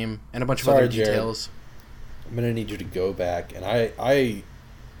of the game, and a bunch of other details. Jared, I'm going to need you to go back, and I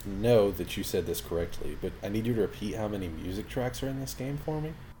know that you said this correctly, but I need you to repeat how many music tracks are in this game for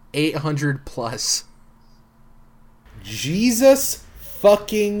me. 800 plus. Jesus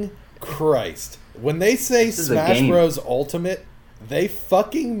fucking Christ. When they say Smash Bros. Ultimate, they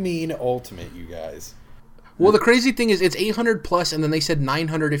fucking mean Ultimate, you guys. Well, the crazy thing is it's 800 plus, and then they said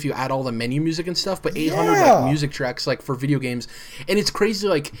 900 if you add all the menu music and stuff, but 800 like music tracks like for video games. And it's crazy,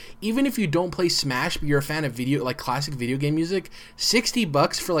 like even if you don't play Smash but you're a fan of classic video game music,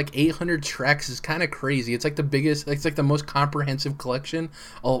 $60 for like 800 tracks is kind of crazy. It's like it's like the most comprehensive collection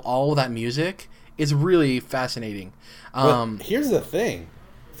of all of that music. It's really fascinating. But here's the thing.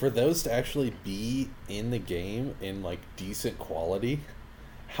 For those to actually be in the game in like decent quality,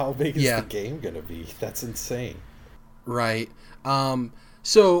 how big is the game going to be? That's insane. Right.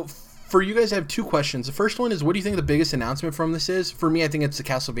 So for you guys, I have two questions. The first one is, what do you think the biggest announcement from this is? For me, I think it's the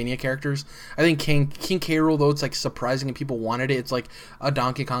Castlevania characters. I think King K. Rool, though it's like surprising and people wanted it, it's like a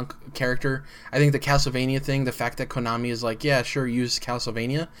Donkey Kong character. I think the Castlevania thing, the fact that Konami is like, yeah, sure, use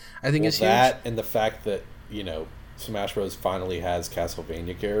Castlevania, I think is huge. That and the fact that, Smash Bros. Finally has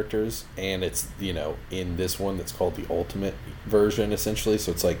Castlevania characters, and it's, in this one that's called the Ultimate version, essentially.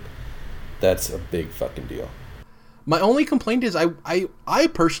 So it's like, that's a big fucking deal. My only complaint is I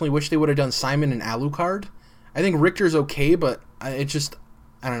personally wish they would have done Simon and Alucard. I think Richter's okay, but I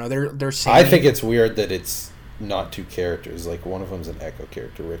don't know. They're saying, I think it's weird that it's not two characters. Like, one of them's an Echo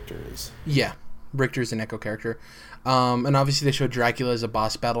character, Richter is. Yeah, Richter's an Echo character. And obviously they showed Dracula as a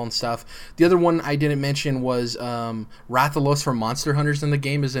boss battle and stuff. The other one I didn't mention was Rathalos from Monster Hunters in the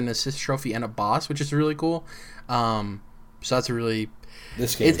game is an assist trophy and a boss, which is really cool. So that's a really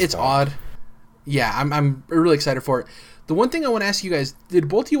This game it's odd. Yeah, I'm really excited for it. The one thing I want to ask you guys: did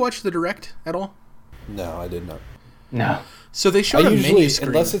both of you watch the direct at all? No, I did not. No. So they showed a menu screen.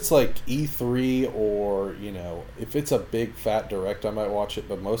 Unless it's like E3 or, if it's a big fat direct, I might watch it.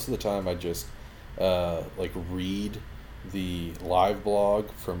 But most of the time, I just read the live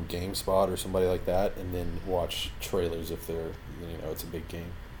blog from GameSpot or somebody like that, and then watch trailers if they're, it's a big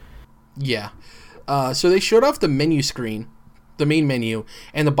game. Yeah. So they showed off the menu screen, the main menu,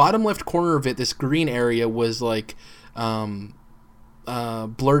 and the bottom left corner of it, this green area was like blurred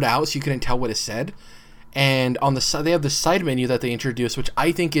out, so you couldn't tell what it said. And on the side, they have the side menu that they introduced, which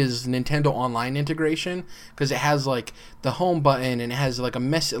I think is Nintendo Online integration, because it has like the home button and it has like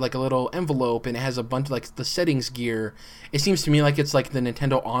a little envelope, and it has a bunch of like the settings gear. It seems to me like it's like the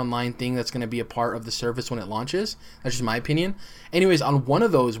Nintendo Online thing that's going to be a part of the service when it launches. That's just my opinion. Anyways, on one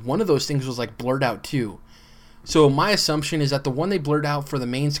of those things was like blurred out too. So my assumption is that the one they blurred out for the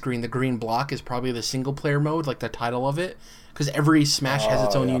main screen, the green block, is probably the single player mode, like the title of it, because every Smash has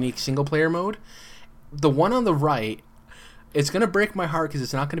its own unique single player mode. The one on the right, it's going to break my heart because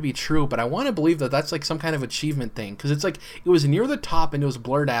it's not going to be true, but I want to believe that that's like some kind of achievement thing, because it's like it was near the top and it was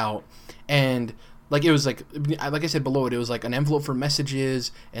blurred out, and like it was like I said below it was like an envelope for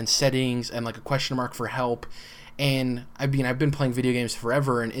messages and settings and like a question mark for help. And I've been playing video games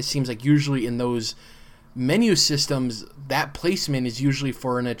forever, and it seems like usually in those menu systems that placement is usually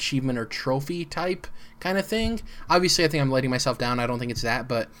for an achievement or trophy type kind of thing. Obviously I think I'm letting myself down. I don't think it's that,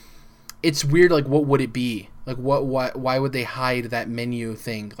 but it's weird. Like, what would it be? Like, why would they hide that menu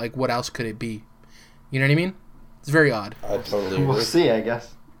thing? Like, what else could it be? You know what I mean? It's very odd. I totally agree. We'll see, I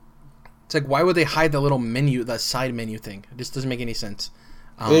guess. It's like, why would they hide that little menu, that side menu thing? It just doesn't make any sense.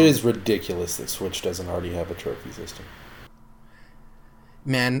 It is ridiculous that Switch doesn't already have a trophy system.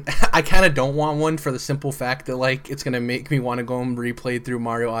 Man, I kind of don't want one for the simple fact that, like, it's going to make me want to go and replay through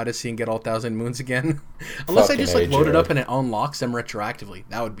Mario Odyssey and get all 1,000 moons again. Unless I just, like, load it up and it unlocks them retroactively.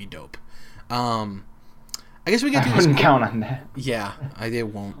 That would be dope. I guess we get to I wouldn't count on that. Yeah, it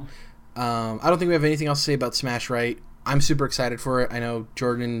won't. I don't think we have anything else to say about Smash, right? I'm super excited for it. I know,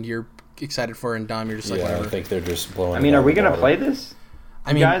 Jordan, you're excited for it, and Dom, you're just like, whatever. I think they're just blowing I mean, are we going to play this?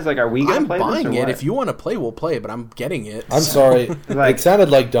 I mean, guys, like, are we going to play this? I'm buying it. What? If you want to play, we'll play, but I'm getting it. I'm sorry. Like, it sounded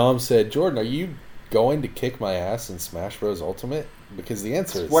like Dom said, Jordan, are you going to kick my ass in Smash Bros. Ultimate? Because the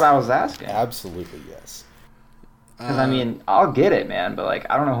answer is what I was asking. Absolutely yes. Because, I mean, I'll get it, man, but, like,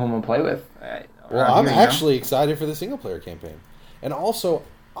 I don't know who I'm going to play with. Well, I'm actually excited for the single-player campaign. And also,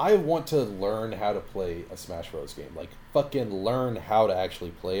 I want to learn how to play a Smash Bros. Game. Like, fucking learn how to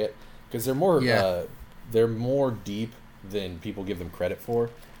actually play it. Because they're more deep than people give them credit for.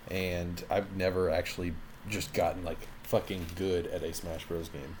 And I've never actually just gotten, like, fucking good at a Smash Bros.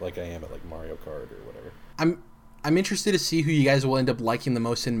 Game. Like I am at, like, Mario Kart or whatever. I'm interested to see who you guys will end up liking the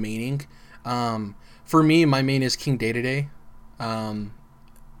most in maining. For me, my main is King Day-to-Day.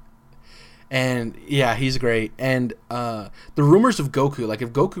 And yeah, he's great. And the rumors of Goku, like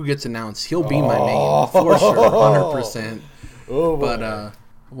if Goku gets announced, he'll be my main for sure, 100%. But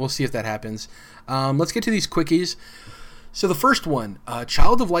we'll see if that happens. Let's get to these quickies. So the first one,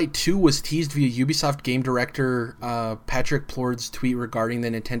 Child of Light 2 was teased via Ubisoft game director Patrick Plord's tweet regarding the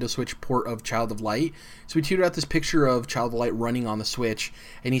Nintendo Switch port of Child of Light. So he tweeted out this picture of Child of Light running on the Switch,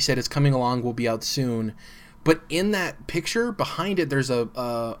 and he said it's coming along, will be out soon. But in that picture, behind it, there's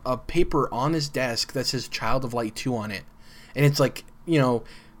a paper on his desk that says Child of Light 2 on it. And it's like,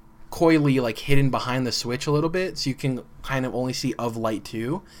 coyly like hidden behind the Switch a little bit, so you can kind of only see of Light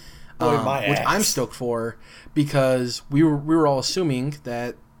 2. Which I'm stoked for, because we were all assuming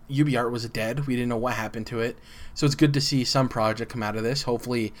that UbiArt was dead. We didn't know what happened to it. So it's good to see some project come out of this.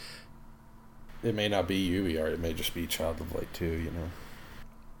 Hopefully. It may not be UbiArt. It may just be Child of Light 2,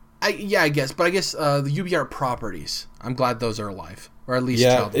 I guess. But I guess the UbiArt properties, I'm glad those are alive. Or at least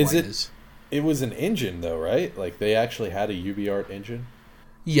Child of Light is. It was an engine, though, right? Like, they actually had a UbiArt engine?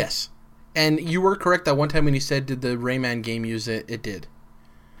 Yes. And you were correct that one time when you said, did the Rayman game use it? It did.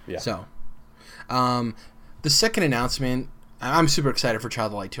 Yeah. So, the second announcement, I'm super excited for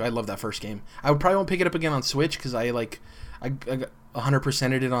Child of Light 2. I love that first game. I probably won't pick it up again on Switch because I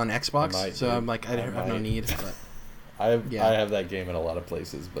 100%ed it on Xbox. So I'm like, I have no need. But I have that game in a lot of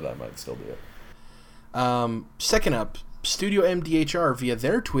places, but I might still do it. Second up, Studio MDHR via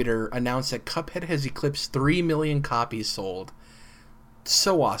their Twitter announced that Cuphead has eclipsed 3 million copies sold.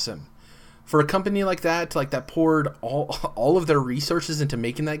 So awesome. For a company like that, that poured all of their resources into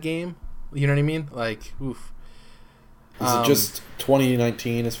making that game, you know what I mean? Like, oof. Is it just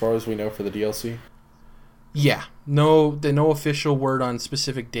 2019 as far as we know for the DLC? Yeah, no official word on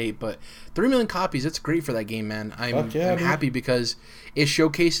specific date, but 3 million copies. It's great for that game, man. I'm happy because it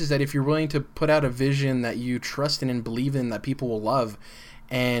showcases that if you're willing to put out a vision that you trust in and believe in, that people will love.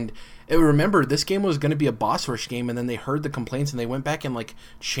 And remember, this game was going to be a boss rush game, and then they heard the complaints and they went back and like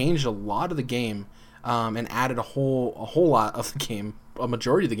changed a lot of the game, and added a whole lot of the game, a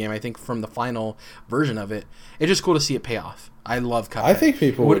majority of the game, I think, from the final version of it. It's just cool to see it pay off. I love Cuphead. I think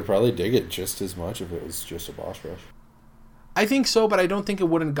people would probably dig it just as much if it was just a boss rush. I think so, but I don't think it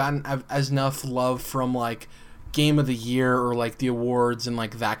wouldn't gotten as enough love from like Game of the Year or like the awards and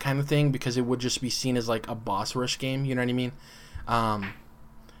like that kind of thing, because it would just be seen as like a boss rush game. You know what I mean?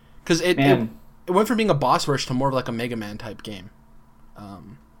 Because it went from being a boss rush to more of like a Mega Man type game.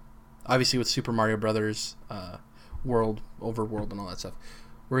 Obviously with Super Mario Brothers, Overworld, and all that stuff.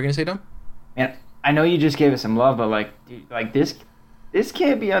 What were you gonna say, Dom? And I know you just gave it some love, but like, dude, like this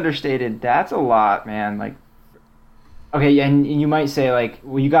can't be understated. That's a lot, man. Like, okay, and you might say like,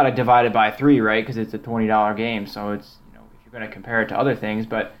 well, you got to divide it by 3, right? Because it's a $20 game, so it's, you know, if you're gonna compare it to other things,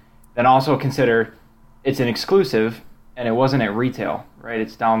 but then also consider it's an exclusive and it wasn't at retail, right?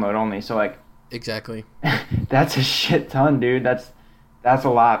 It's download only, so like, exactly. That's a shit ton, dude. That's a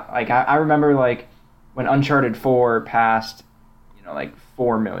lot. Like I remember like when Uncharted 4 passed, you know, like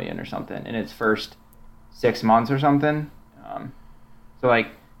 4 million or something in its first 6 months or something. So like,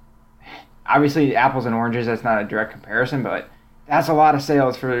 obviously apples and oranges, that's not a direct comparison, but that's a lot of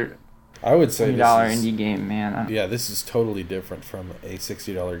sales for I would say $20 indie game, man. Yeah, this is totally different from a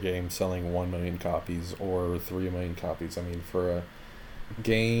 $60 game selling 1 million copies or 3 million copies. I mean, for a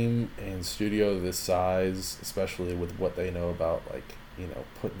game and studio this size, especially with what they know about, like, you know,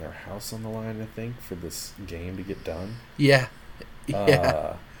 putting their house on the line, I think, for this game to get done. Yeah.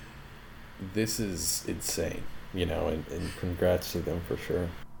 This is insane, you know, and congrats to them for sure.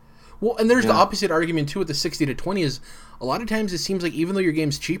 Well, and there's the opposite argument too with the 60 to 20 is a lot of times it seems like even though your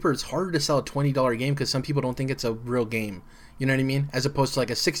game's cheaper, it's harder to sell a $20 game because some people don't think it's a real game. You know what I mean? As opposed to like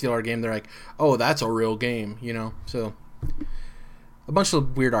a $60 game, they're like, oh, that's a real game, you know? So a bunch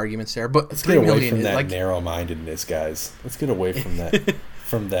of weird arguments there, but let's get away from that narrow-mindedness, guys. Let's get away from that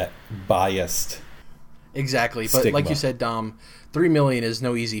from that biased. Exactly, but stigma. Like you said, Dom, 3 million is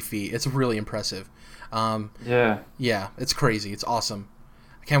no easy feat. It's really impressive. Yeah, it's crazy. It's awesome.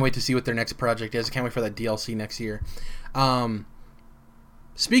 I can't wait to see what their next project is. I can't wait for that DLC next year.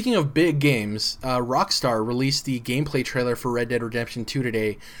 Speaking of big games, Rockstar released the gameplay trailer for Red Dead Redemption 2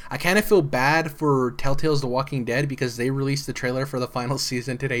 today. I kind of feel bad for Telltale's The Walking Dead because they released the trailer for the final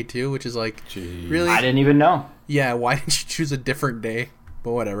season today too, which is like, really? I didn't even know. Yeah, why didn't you choose a different day?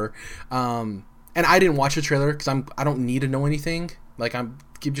 But whatever. And I didn't watch the trailer because I don't need to know anything. Like,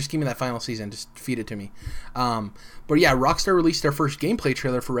 just give me that final season. Just feed it to me. But yeah, Rockstar released their first gameplay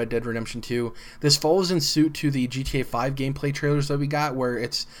trailer for Red Dead Redemption 2. This follows in suit to the GTA 5 gameplay trailers that we got, where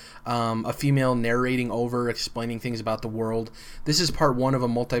it's a female narrating over, explaining things about the world. This is part 1 of a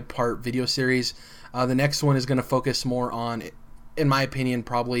multi-part video series. The next one is going to focus more on, in my opinion,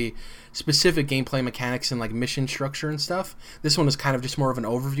 probably specific gameplay mechanics and like mission structure and stuff. This one is kind of just more of an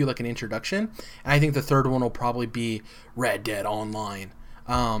overview, like an introduction. And I think the third one will probably be Red Dead Online.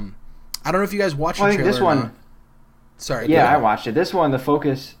 I don't know if you guys watched the trailer. This one, not. Sorry. Yeah, I watched it. This one, the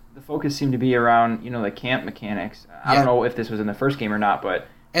focus seemed to be around, you know, the camp mechanics. I don't know if this was in the first game or not, but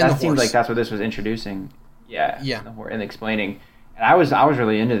that seemed like that's what this was introducing. Yeah. And explaining. And I was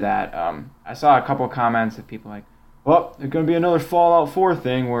really into that. I saw a couple of comments of people like, well, there's going to be another Fallout 4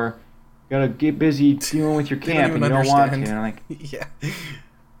 thing where you got to get busy dealing with your camp and you don't want to. And I'm like, yeah.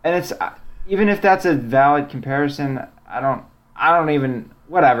 And it's, even if that's a valid comparison, I don't even,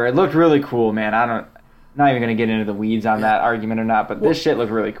 whatever. It looked really cool, man. Not even going to get into the weeds on that argument or not, but this shit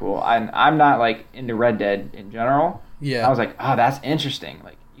looked really cool. I'm not like into Red Dead in general. Yeah. I was like, oh, that's interesting.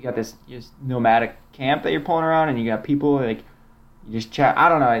 Like, you got this nomadic camp that you're pulling around and you got people like, you just chat. I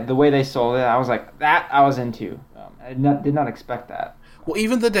don't know. The way they sold it, I was like, that I was into. I did not expect that. Well,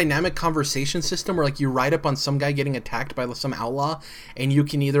 even the dynamic conversation system where, like, you ride up on some guy getting attacked by some outlaw, and you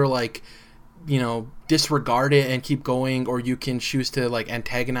can either, like, you know, disregard it and keep going, or you can choose to, like,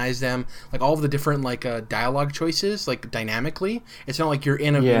 antagonize them. Like, all of the different, like, dialogue choices, like, dynamically. It's not like you're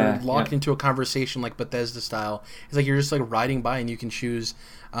you're locked into a conversation like Bethesda style. It's like you're just, like, riding by and you can choose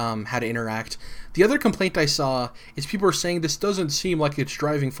how to interact. The other complaint I saw is people are saying this doesn't seem like it's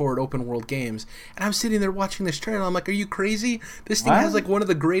driving forward open world games. And I'm sitting there watching this trailer and I'm like, are you crazy? This thing has like one of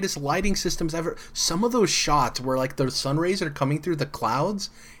the greatest lighting systems ever. Some of those shots where like the sun rays are coming through the clouds,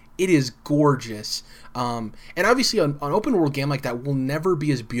 It is gorgeous. And obviously an open world game like that will never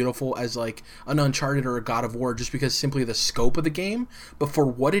be as beautiful as like an Uncharted or a God of War, just because simply the scope of the game. But for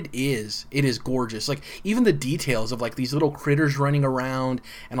what it is gorgeous. Like even the details of like these little critters running around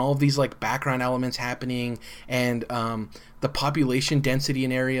and all of these like background elements happening, and the population density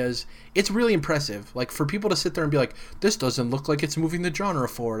in areas, it's really impressive. Like for people to sit there and be like, this doesn't look like it's moving the genre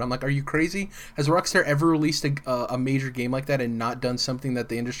forward. I'm like, are you crazy? Has Rockstar ever released a major game like that and not done something that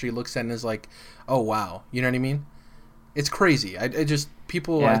the industry looks at and is like, oh wow, you know what I mean? It's crazy. I just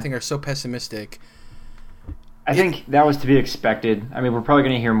people I think are so pessimistic. I think that was to be expected. I mean, we're probably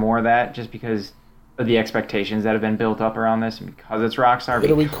going to hear more of that just because of the expectations that have been built up around this, and because it's Rockstar.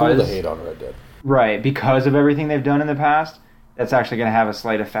 It'll be cool to hate on Red Dead. Right, because of everything they've done in the past, that's actually going to have a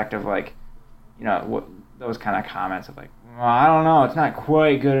slight effect of like, you know, those kind of comments of like, well, I don't know, it's not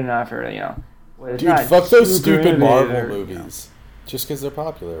quite good enough, or you know, dude, fuck those stupid Marvel movies. Just because they're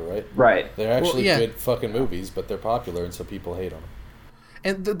popular, right? Right. They're actually good fucking movies, but they're popular, and so people hate on them.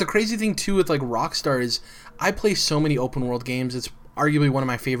 And the crazy thing too with like Rockstar is, I play so many open world games. It's arguably one of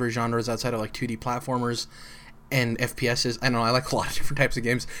my favorite genres outside of like 2D platformers and FPSs. I don't know, I like a lot of different types of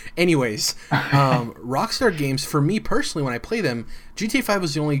games. Anyways, Rockstar games, for me personally, when I play them, GTA 5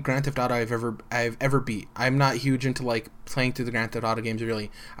 was the only Grand Theft Auto I've ever beat. I'm not huge into like playing through the Grand Theft Auto games really.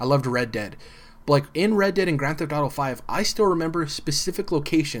 I loved Red Dead. But like in Red Dead and Grand Theft Auto 5, I still remember specific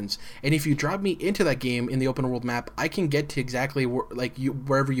locations, and if you drop me into that game in the open world map, I can get to exactly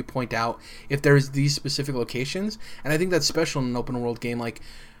wherever you point out if there's these specific locations. And I think that's special in an open world game, like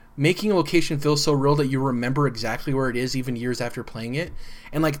making a location feel so real that you remember exactly where it is even years after playing it.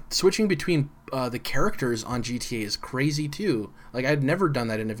 And like switching between the characters on GTA is crazy too. Like I'd never done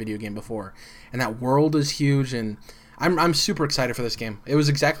that in a video game before, and that world is huge, and I'm super excited for this game. It was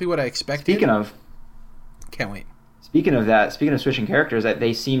exactly what I expected. Speaking of, can't wait. Speaking of switching characters, that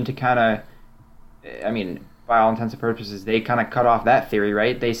they seem to kind of, I mean, by all intents and purposes, they kind of cut off that theory,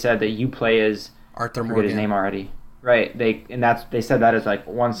 right? They said that you play as Arthur Morgan. I forget his name already. Right. They said that as like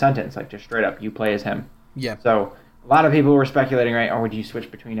one sentence, like just straight up, you play as him. Yeah. So a lot of people were speculating, right? Or would you switch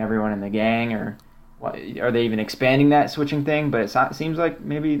between everyone in the gang, or what? Are they even expanding that switching thing? But it seems like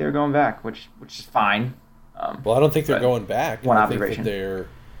maybe they're going back, which is fine. Well, I don't think they're going back. One I observation. Think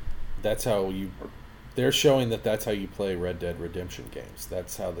that they're showing that that's how you play Red Dead Redemption games.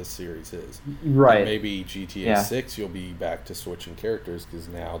 That's how this series is. Right. And maybe GTA 6, you'll be back to switching characters because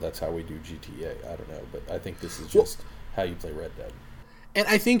now that's how we do GTA. I don't know, but I think this is just how you play Red Dead. And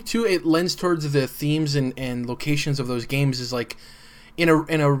I think too, it lends towards the themes and locations of those games. Is like in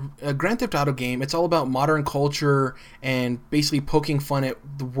a Grand Theft Auto game, it's all about modern culture and basically poking fun at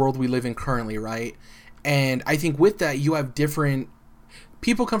the world we live in currently, right? And I think with that, you have different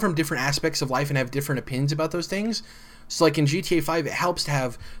people come from different aspects of life and have different opinions about those things. So like in GTA 5, it helps to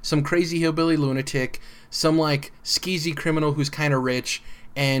have some crazy hillbilly lunatic, some like skeezy criminal who's kind of rich,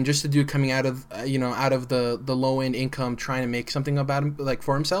 and just a dude coming out of the low end income trying to make something about him, like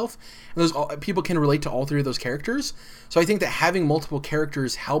for himself. And those people can relate to all three of those characters. So I think that having multiple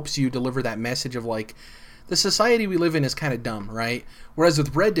characters helps you deliver that message of like, the society we live in is kind of dumb, right? Whereas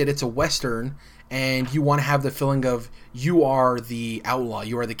with Red Dead, it's a Western, and you want to have the feeling of you are the outlaw,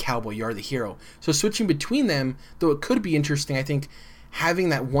 you are the cowboy, you are the hero. So switching between them, though it could be interesting, I think having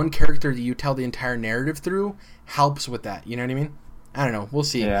that one character that you tell the entire narrative through helps with that. You know what I mean? I don't know. We'll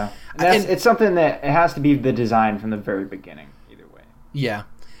see. Yeah. It's something that it has to be the design from the very beginning, either way. Yeah.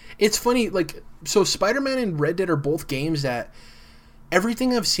 It's funny, like, so Spider-Man and Red Dead are both games that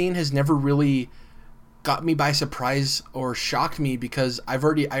everything I've seen has never really got me by surprise or shocked me, because I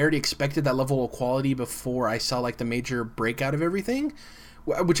already expected that level of quality before I saw like the major breakout of everything,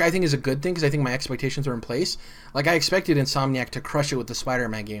 which I think is a good thing because I think my expectations were in place. Like I expected Insomniac to crush it with the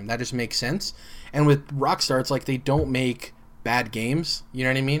Spider-Man game. That just makes sense. And with Rockstar, it's like they don't make bad games. You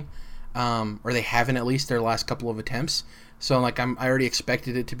know what I mean? Or they haven't, at least their last couple of attempts. So like I already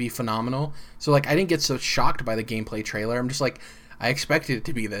expected it to be phenomenal. So like I didn't get so shocked by the gameplay trailer. I'm just like, I expected it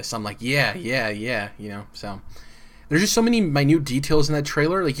to be this. I'm like, yeah, you know. So there's just so many minute details in that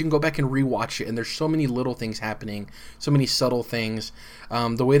trailer. Like you can go back and rewatch it, and there's so many little things happening, so many subtle things.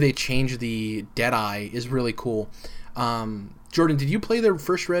 The way they change the Deadeye is really cool. Jordan, did you play the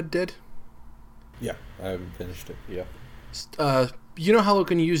first Red Dead? Yeah, I haven't finished it. Yeah. You know how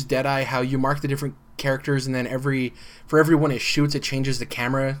when you use Deadeye, how you mark the different characters, and then for every one it shoots, it changes the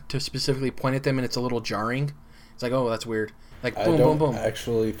camera to specifically point at them, and it's a little jarring. It's like, oh, that's weird. Like boom, boom, boom. I don't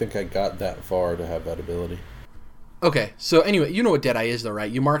actually think I got that far to have that ability. Okay, so anyway, you know what Deadeye is though,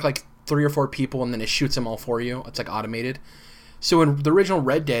 right? You mark like 3 or 4 people, and then it shoots them all for you. It's like automated. So in the original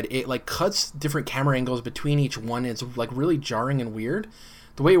Red Dead, it like cuts different camera angles between each one. It's like really jarring and weird.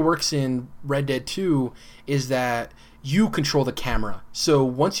 the way it works in Red Dead 2 is that you control the camera. So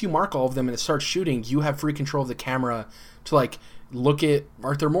once you mark all of them and it starts shooting, you have free control of the camera to like look at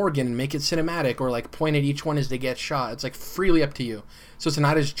Arthur Morgan and make it cinematic, or like point at each one as they get shot. It's like freely up to you. So it's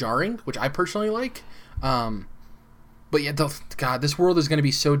not as jarring, which I personally like. But yeah, God, this world is going to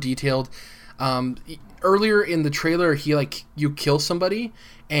be so detailed. Earlier in the trailer, you kill somebody,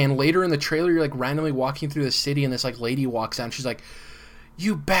 and later in the trailer, you're like randomly walking through the city, and this like lady walks out, and she's like,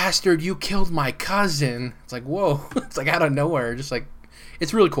 "You bastard! You killed my cousin!" It's like, whoa! It's like out of nowhere. Just like,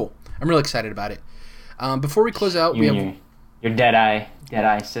 it's really cool. I'm really excited about it. Before we close out, we have your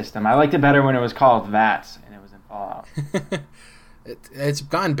Deadeye system. I liked it better when it was called VATS and it was in Fallout. It's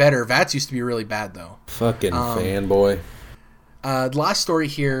gotten better. VATS used to be really bad though. Fucking fanboy. Last story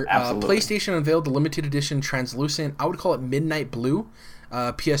here. Absolutely. PlayStation unveiled the limited edition translucent, I would call it Midnight Blue,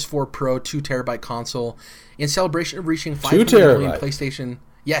 PS4 Pro 2 terabyte console in celebration of reaching 500 million PlayStation.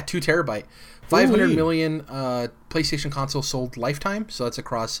 Yeah, 2 terabyte. 500 million PlayStation consoles sold lifetime, so that's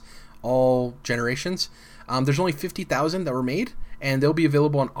across all generations. There's only 50,000 that were made, and they'll be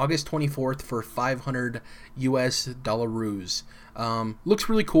available on August 24th for $500 US. Looks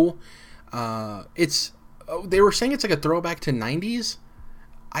really cool. They were saying it's like a throwback to 90s.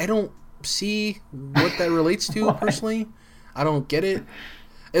 I don't see what that relates to personally. I don't get it.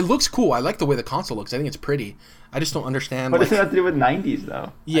 It looks cool. I like the way the console looks. I think it's pretty. I just don't understand. What does it have to do with 90s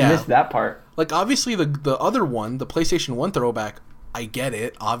though? Yeah. I missed that part. Like obviously the other one, the PlayStation 1 throwback, I get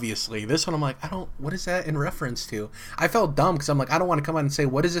it, obviously. This one I'm like, what is that in reference to? I felt dumb because I'm like, I don't want to come out and say,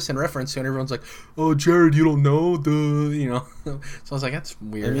 what is this in reference to? And everyone's like, oh, Jared, you don't know, So I was like, that's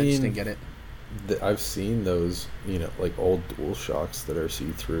weird. I just didn't get it. I've seen those, like old DualShocks that are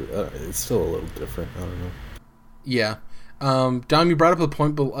see-through. It's still a little different. I don't know. Yeah. Dom, you brought up the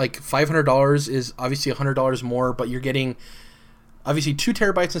point, but like $500 is obviously $100 more, but you're getting obviously 2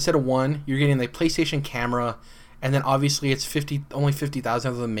 terabytes instead of 1. You're getting the PlayStation camera, and then obviously it's only 50,000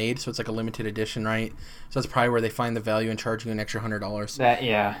 of them made, so it's like a limited edition, right? So that's probably where they find the value in charging you an extra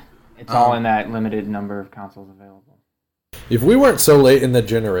 $100. It's all in that limited number of consoles available. If we weren't so late in the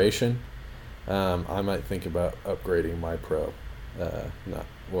generation, I might think about upgrading my Pro.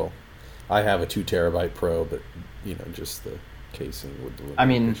 I have a 2 terabyte Pro, but just the casing would deliver. I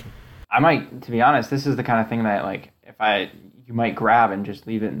mean, I might, to be honest, this is the kind of thing that like you might grab and just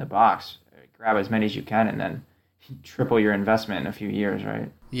leave it in the box. Grab as many as you can, and then triple your investment in a few years,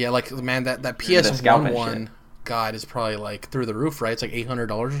 right? Yeah, like man, that PS1 one, God, is probably like through the roof, right? It's like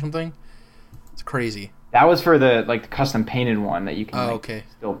 $800 or something. It's crazy. That was for the custom painted one that you can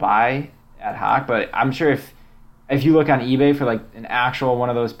still buy ad hoc, but I'm sure if you look on eBay for like an actual one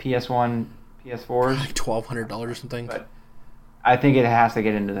of those PS1, PS4s, like $1,200 or something. But I think it has to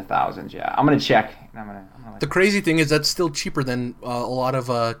get into the thousands. Yeah, I'm gonna check. I'm gonna the crazy thing is that's still cheaper than a lot of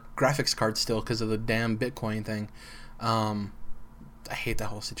graphics cards still because of the damn Bitcoin thing. I hate that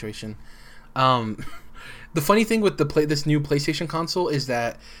whole situation. The funny thing with this new PlayStation console is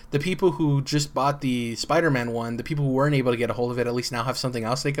that the people who just bought the Spider-Man one, the people who weren't able to get a hold of it, at least now have something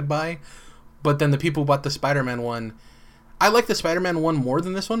else they could buy. But then the people who bought the Spider-Man one, I like the Spider-Man one more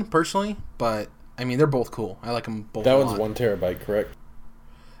than this one personally, but I mean they're both cool. I like them both. That one's 1 terabyte, correct?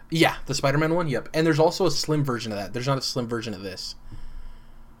 Yeah, the Spider-Man one. Yep, and there's also a slim version of that. There's not a slim version of this,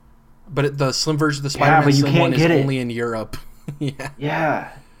 but the slim version of the Spider-Man slim one is only in Europe.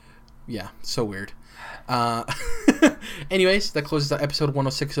 Yeah. So weird. Anyways, that closes out episode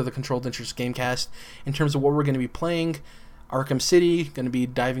 106 of the Controlled Interest Gamecast. In terms of what we're going to be playing, Arkham City, going to be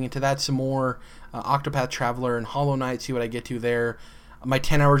diving into that some more. Octopath Traveler and Hollow Knight, see what I get to there. My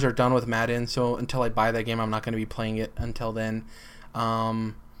 10 hours are done with Madden, so until I buy that game, I'm not going to be playing it until then.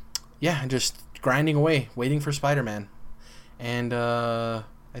 Just grinding away, waiting for Spider-Man. And I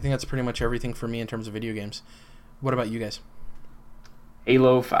think that's pretty much everything for me in terms of video games. What about you guys?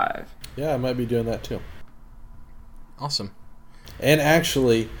 Halo 5. Yeah, I might be doing that too. Awesome. And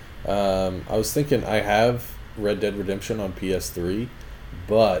actually, I was thinking I have Red Dead Redemption on PS3,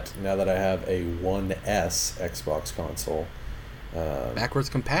 but now that I have a 1S Xbox console, backwards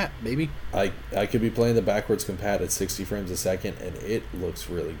compat, baby. I could be playing the backwards compat at 60 frames a second, and it looks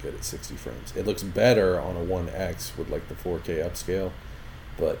really good at 60 frames. It looks better on a 1X with like the 4K upscale,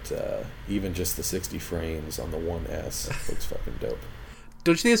 but even just the 60 frames on the 1S looks fucking dope.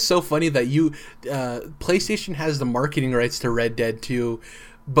 Don't you think it's so funny that PlayStation has the marketing rights to Red Dead 2,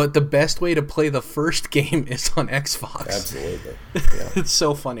 but the best way to play the first game is on Xbox? Absolutely. Yeah. It's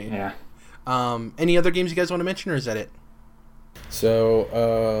so funny. Yeah. Any other games you guys want to mention, or is that it?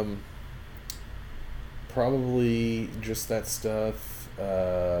 So, probably just that stuff.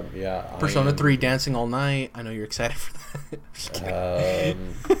 Yeah. Persona 3 Dancing All Night. I know you're excited for that. I'm just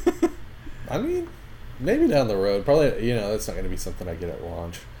kidding. I mean, maybe down the road. Probably, that's not going to be something I get at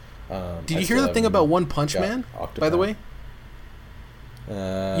launch. Did you hear the thing about One Punch Man, by the way?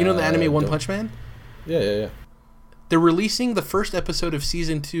 You know the anime One Punch Man? Yeah. They're releasing the first episode of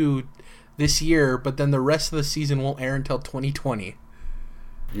Season 2 this year, but then the rest of the season won't air until 2020.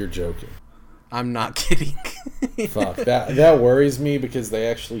 You're joking. I'm not kidding. Fuck. That worries me because they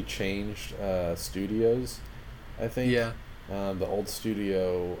actually changed studios, I think. Yeah. The old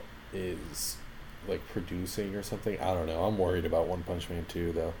studio is like producing or something. I don't know. I'm worried about One Punch Man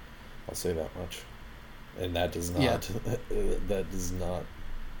 2 though. I'll say that much. And that does not that does not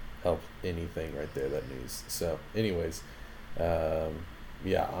help anything right there, that news. So anyways,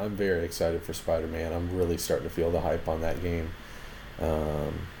 yeah, I'm very excited for Spider-Man. I'm really starting to feel the hype on that game.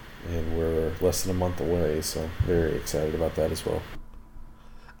 And we're less than a month away, so very excited about that as well.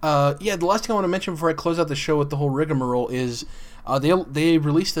 Yeah, the last thing I want to mention before I close out the show with the whole rigmarole is they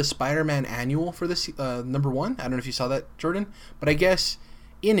released the Spider-Man annual for this #1. I don't know if you saw that, Jordan, but I guess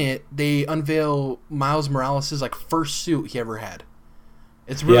in it they unveil Miles Morales' like first suit he ever had.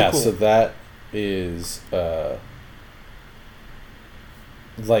 It's really cool. Yeah, so that is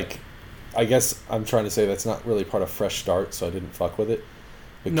like, I guess I'm trying to say that's not really part of Fresh Start, so I didn't fuck with it.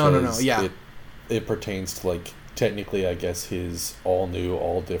 No. Yeah, it pertains to like technically, I guess, his all new,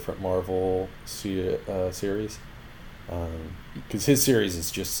 all different Marvel series. Because his series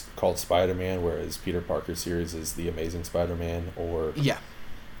is just called Spider-Man, whereas Peter Parker's series is The Amazing Spider-Man, or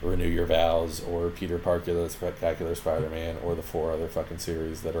Renew Your Vows, or Peter Parker the Spectacular Spider-Man, or the 4 other fucking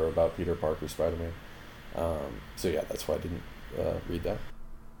series that are about Peter Parker Spider-Man. So yeah, that's why I didn't read that.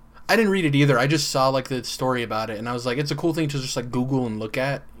 I didn't read it either. I just saw like the story about it, and I was like, it's a cool thing to just like Google and look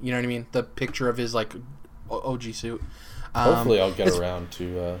at. You know what I mean? The picture of his like OG suit. Hopefully, I'll get around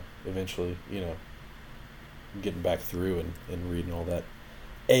to eventually, getting back through and reading all that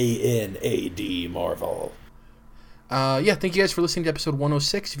ANAD Marvel. Yeah, thank you guys for listening to episode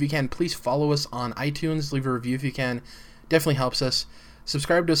 106. If you can, please follow us on iTunes. Leave a review if you can. Definitely helps us.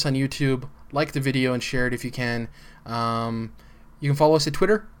 Subscribe to us on YouTube. Like the video and share it if you can. You can follow us at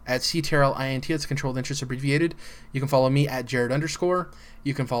Twitter at CTRLINT. That's Controlled Interest Abbreviated. You can follow me at Jared_.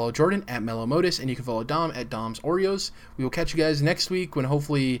 You can follow Jordan at MeloModus, and you can follow Dom at Dom's Oreos. We will catch you guys next week when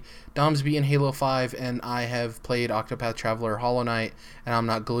hopefully Dom's beaten Halo 5 and I have played Octopath Traveler Hollow Knight, and I'm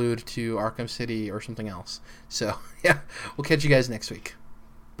not glued to Arkham City or something else. So, yeah, we'll catch you guys next week.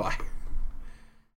 Bye.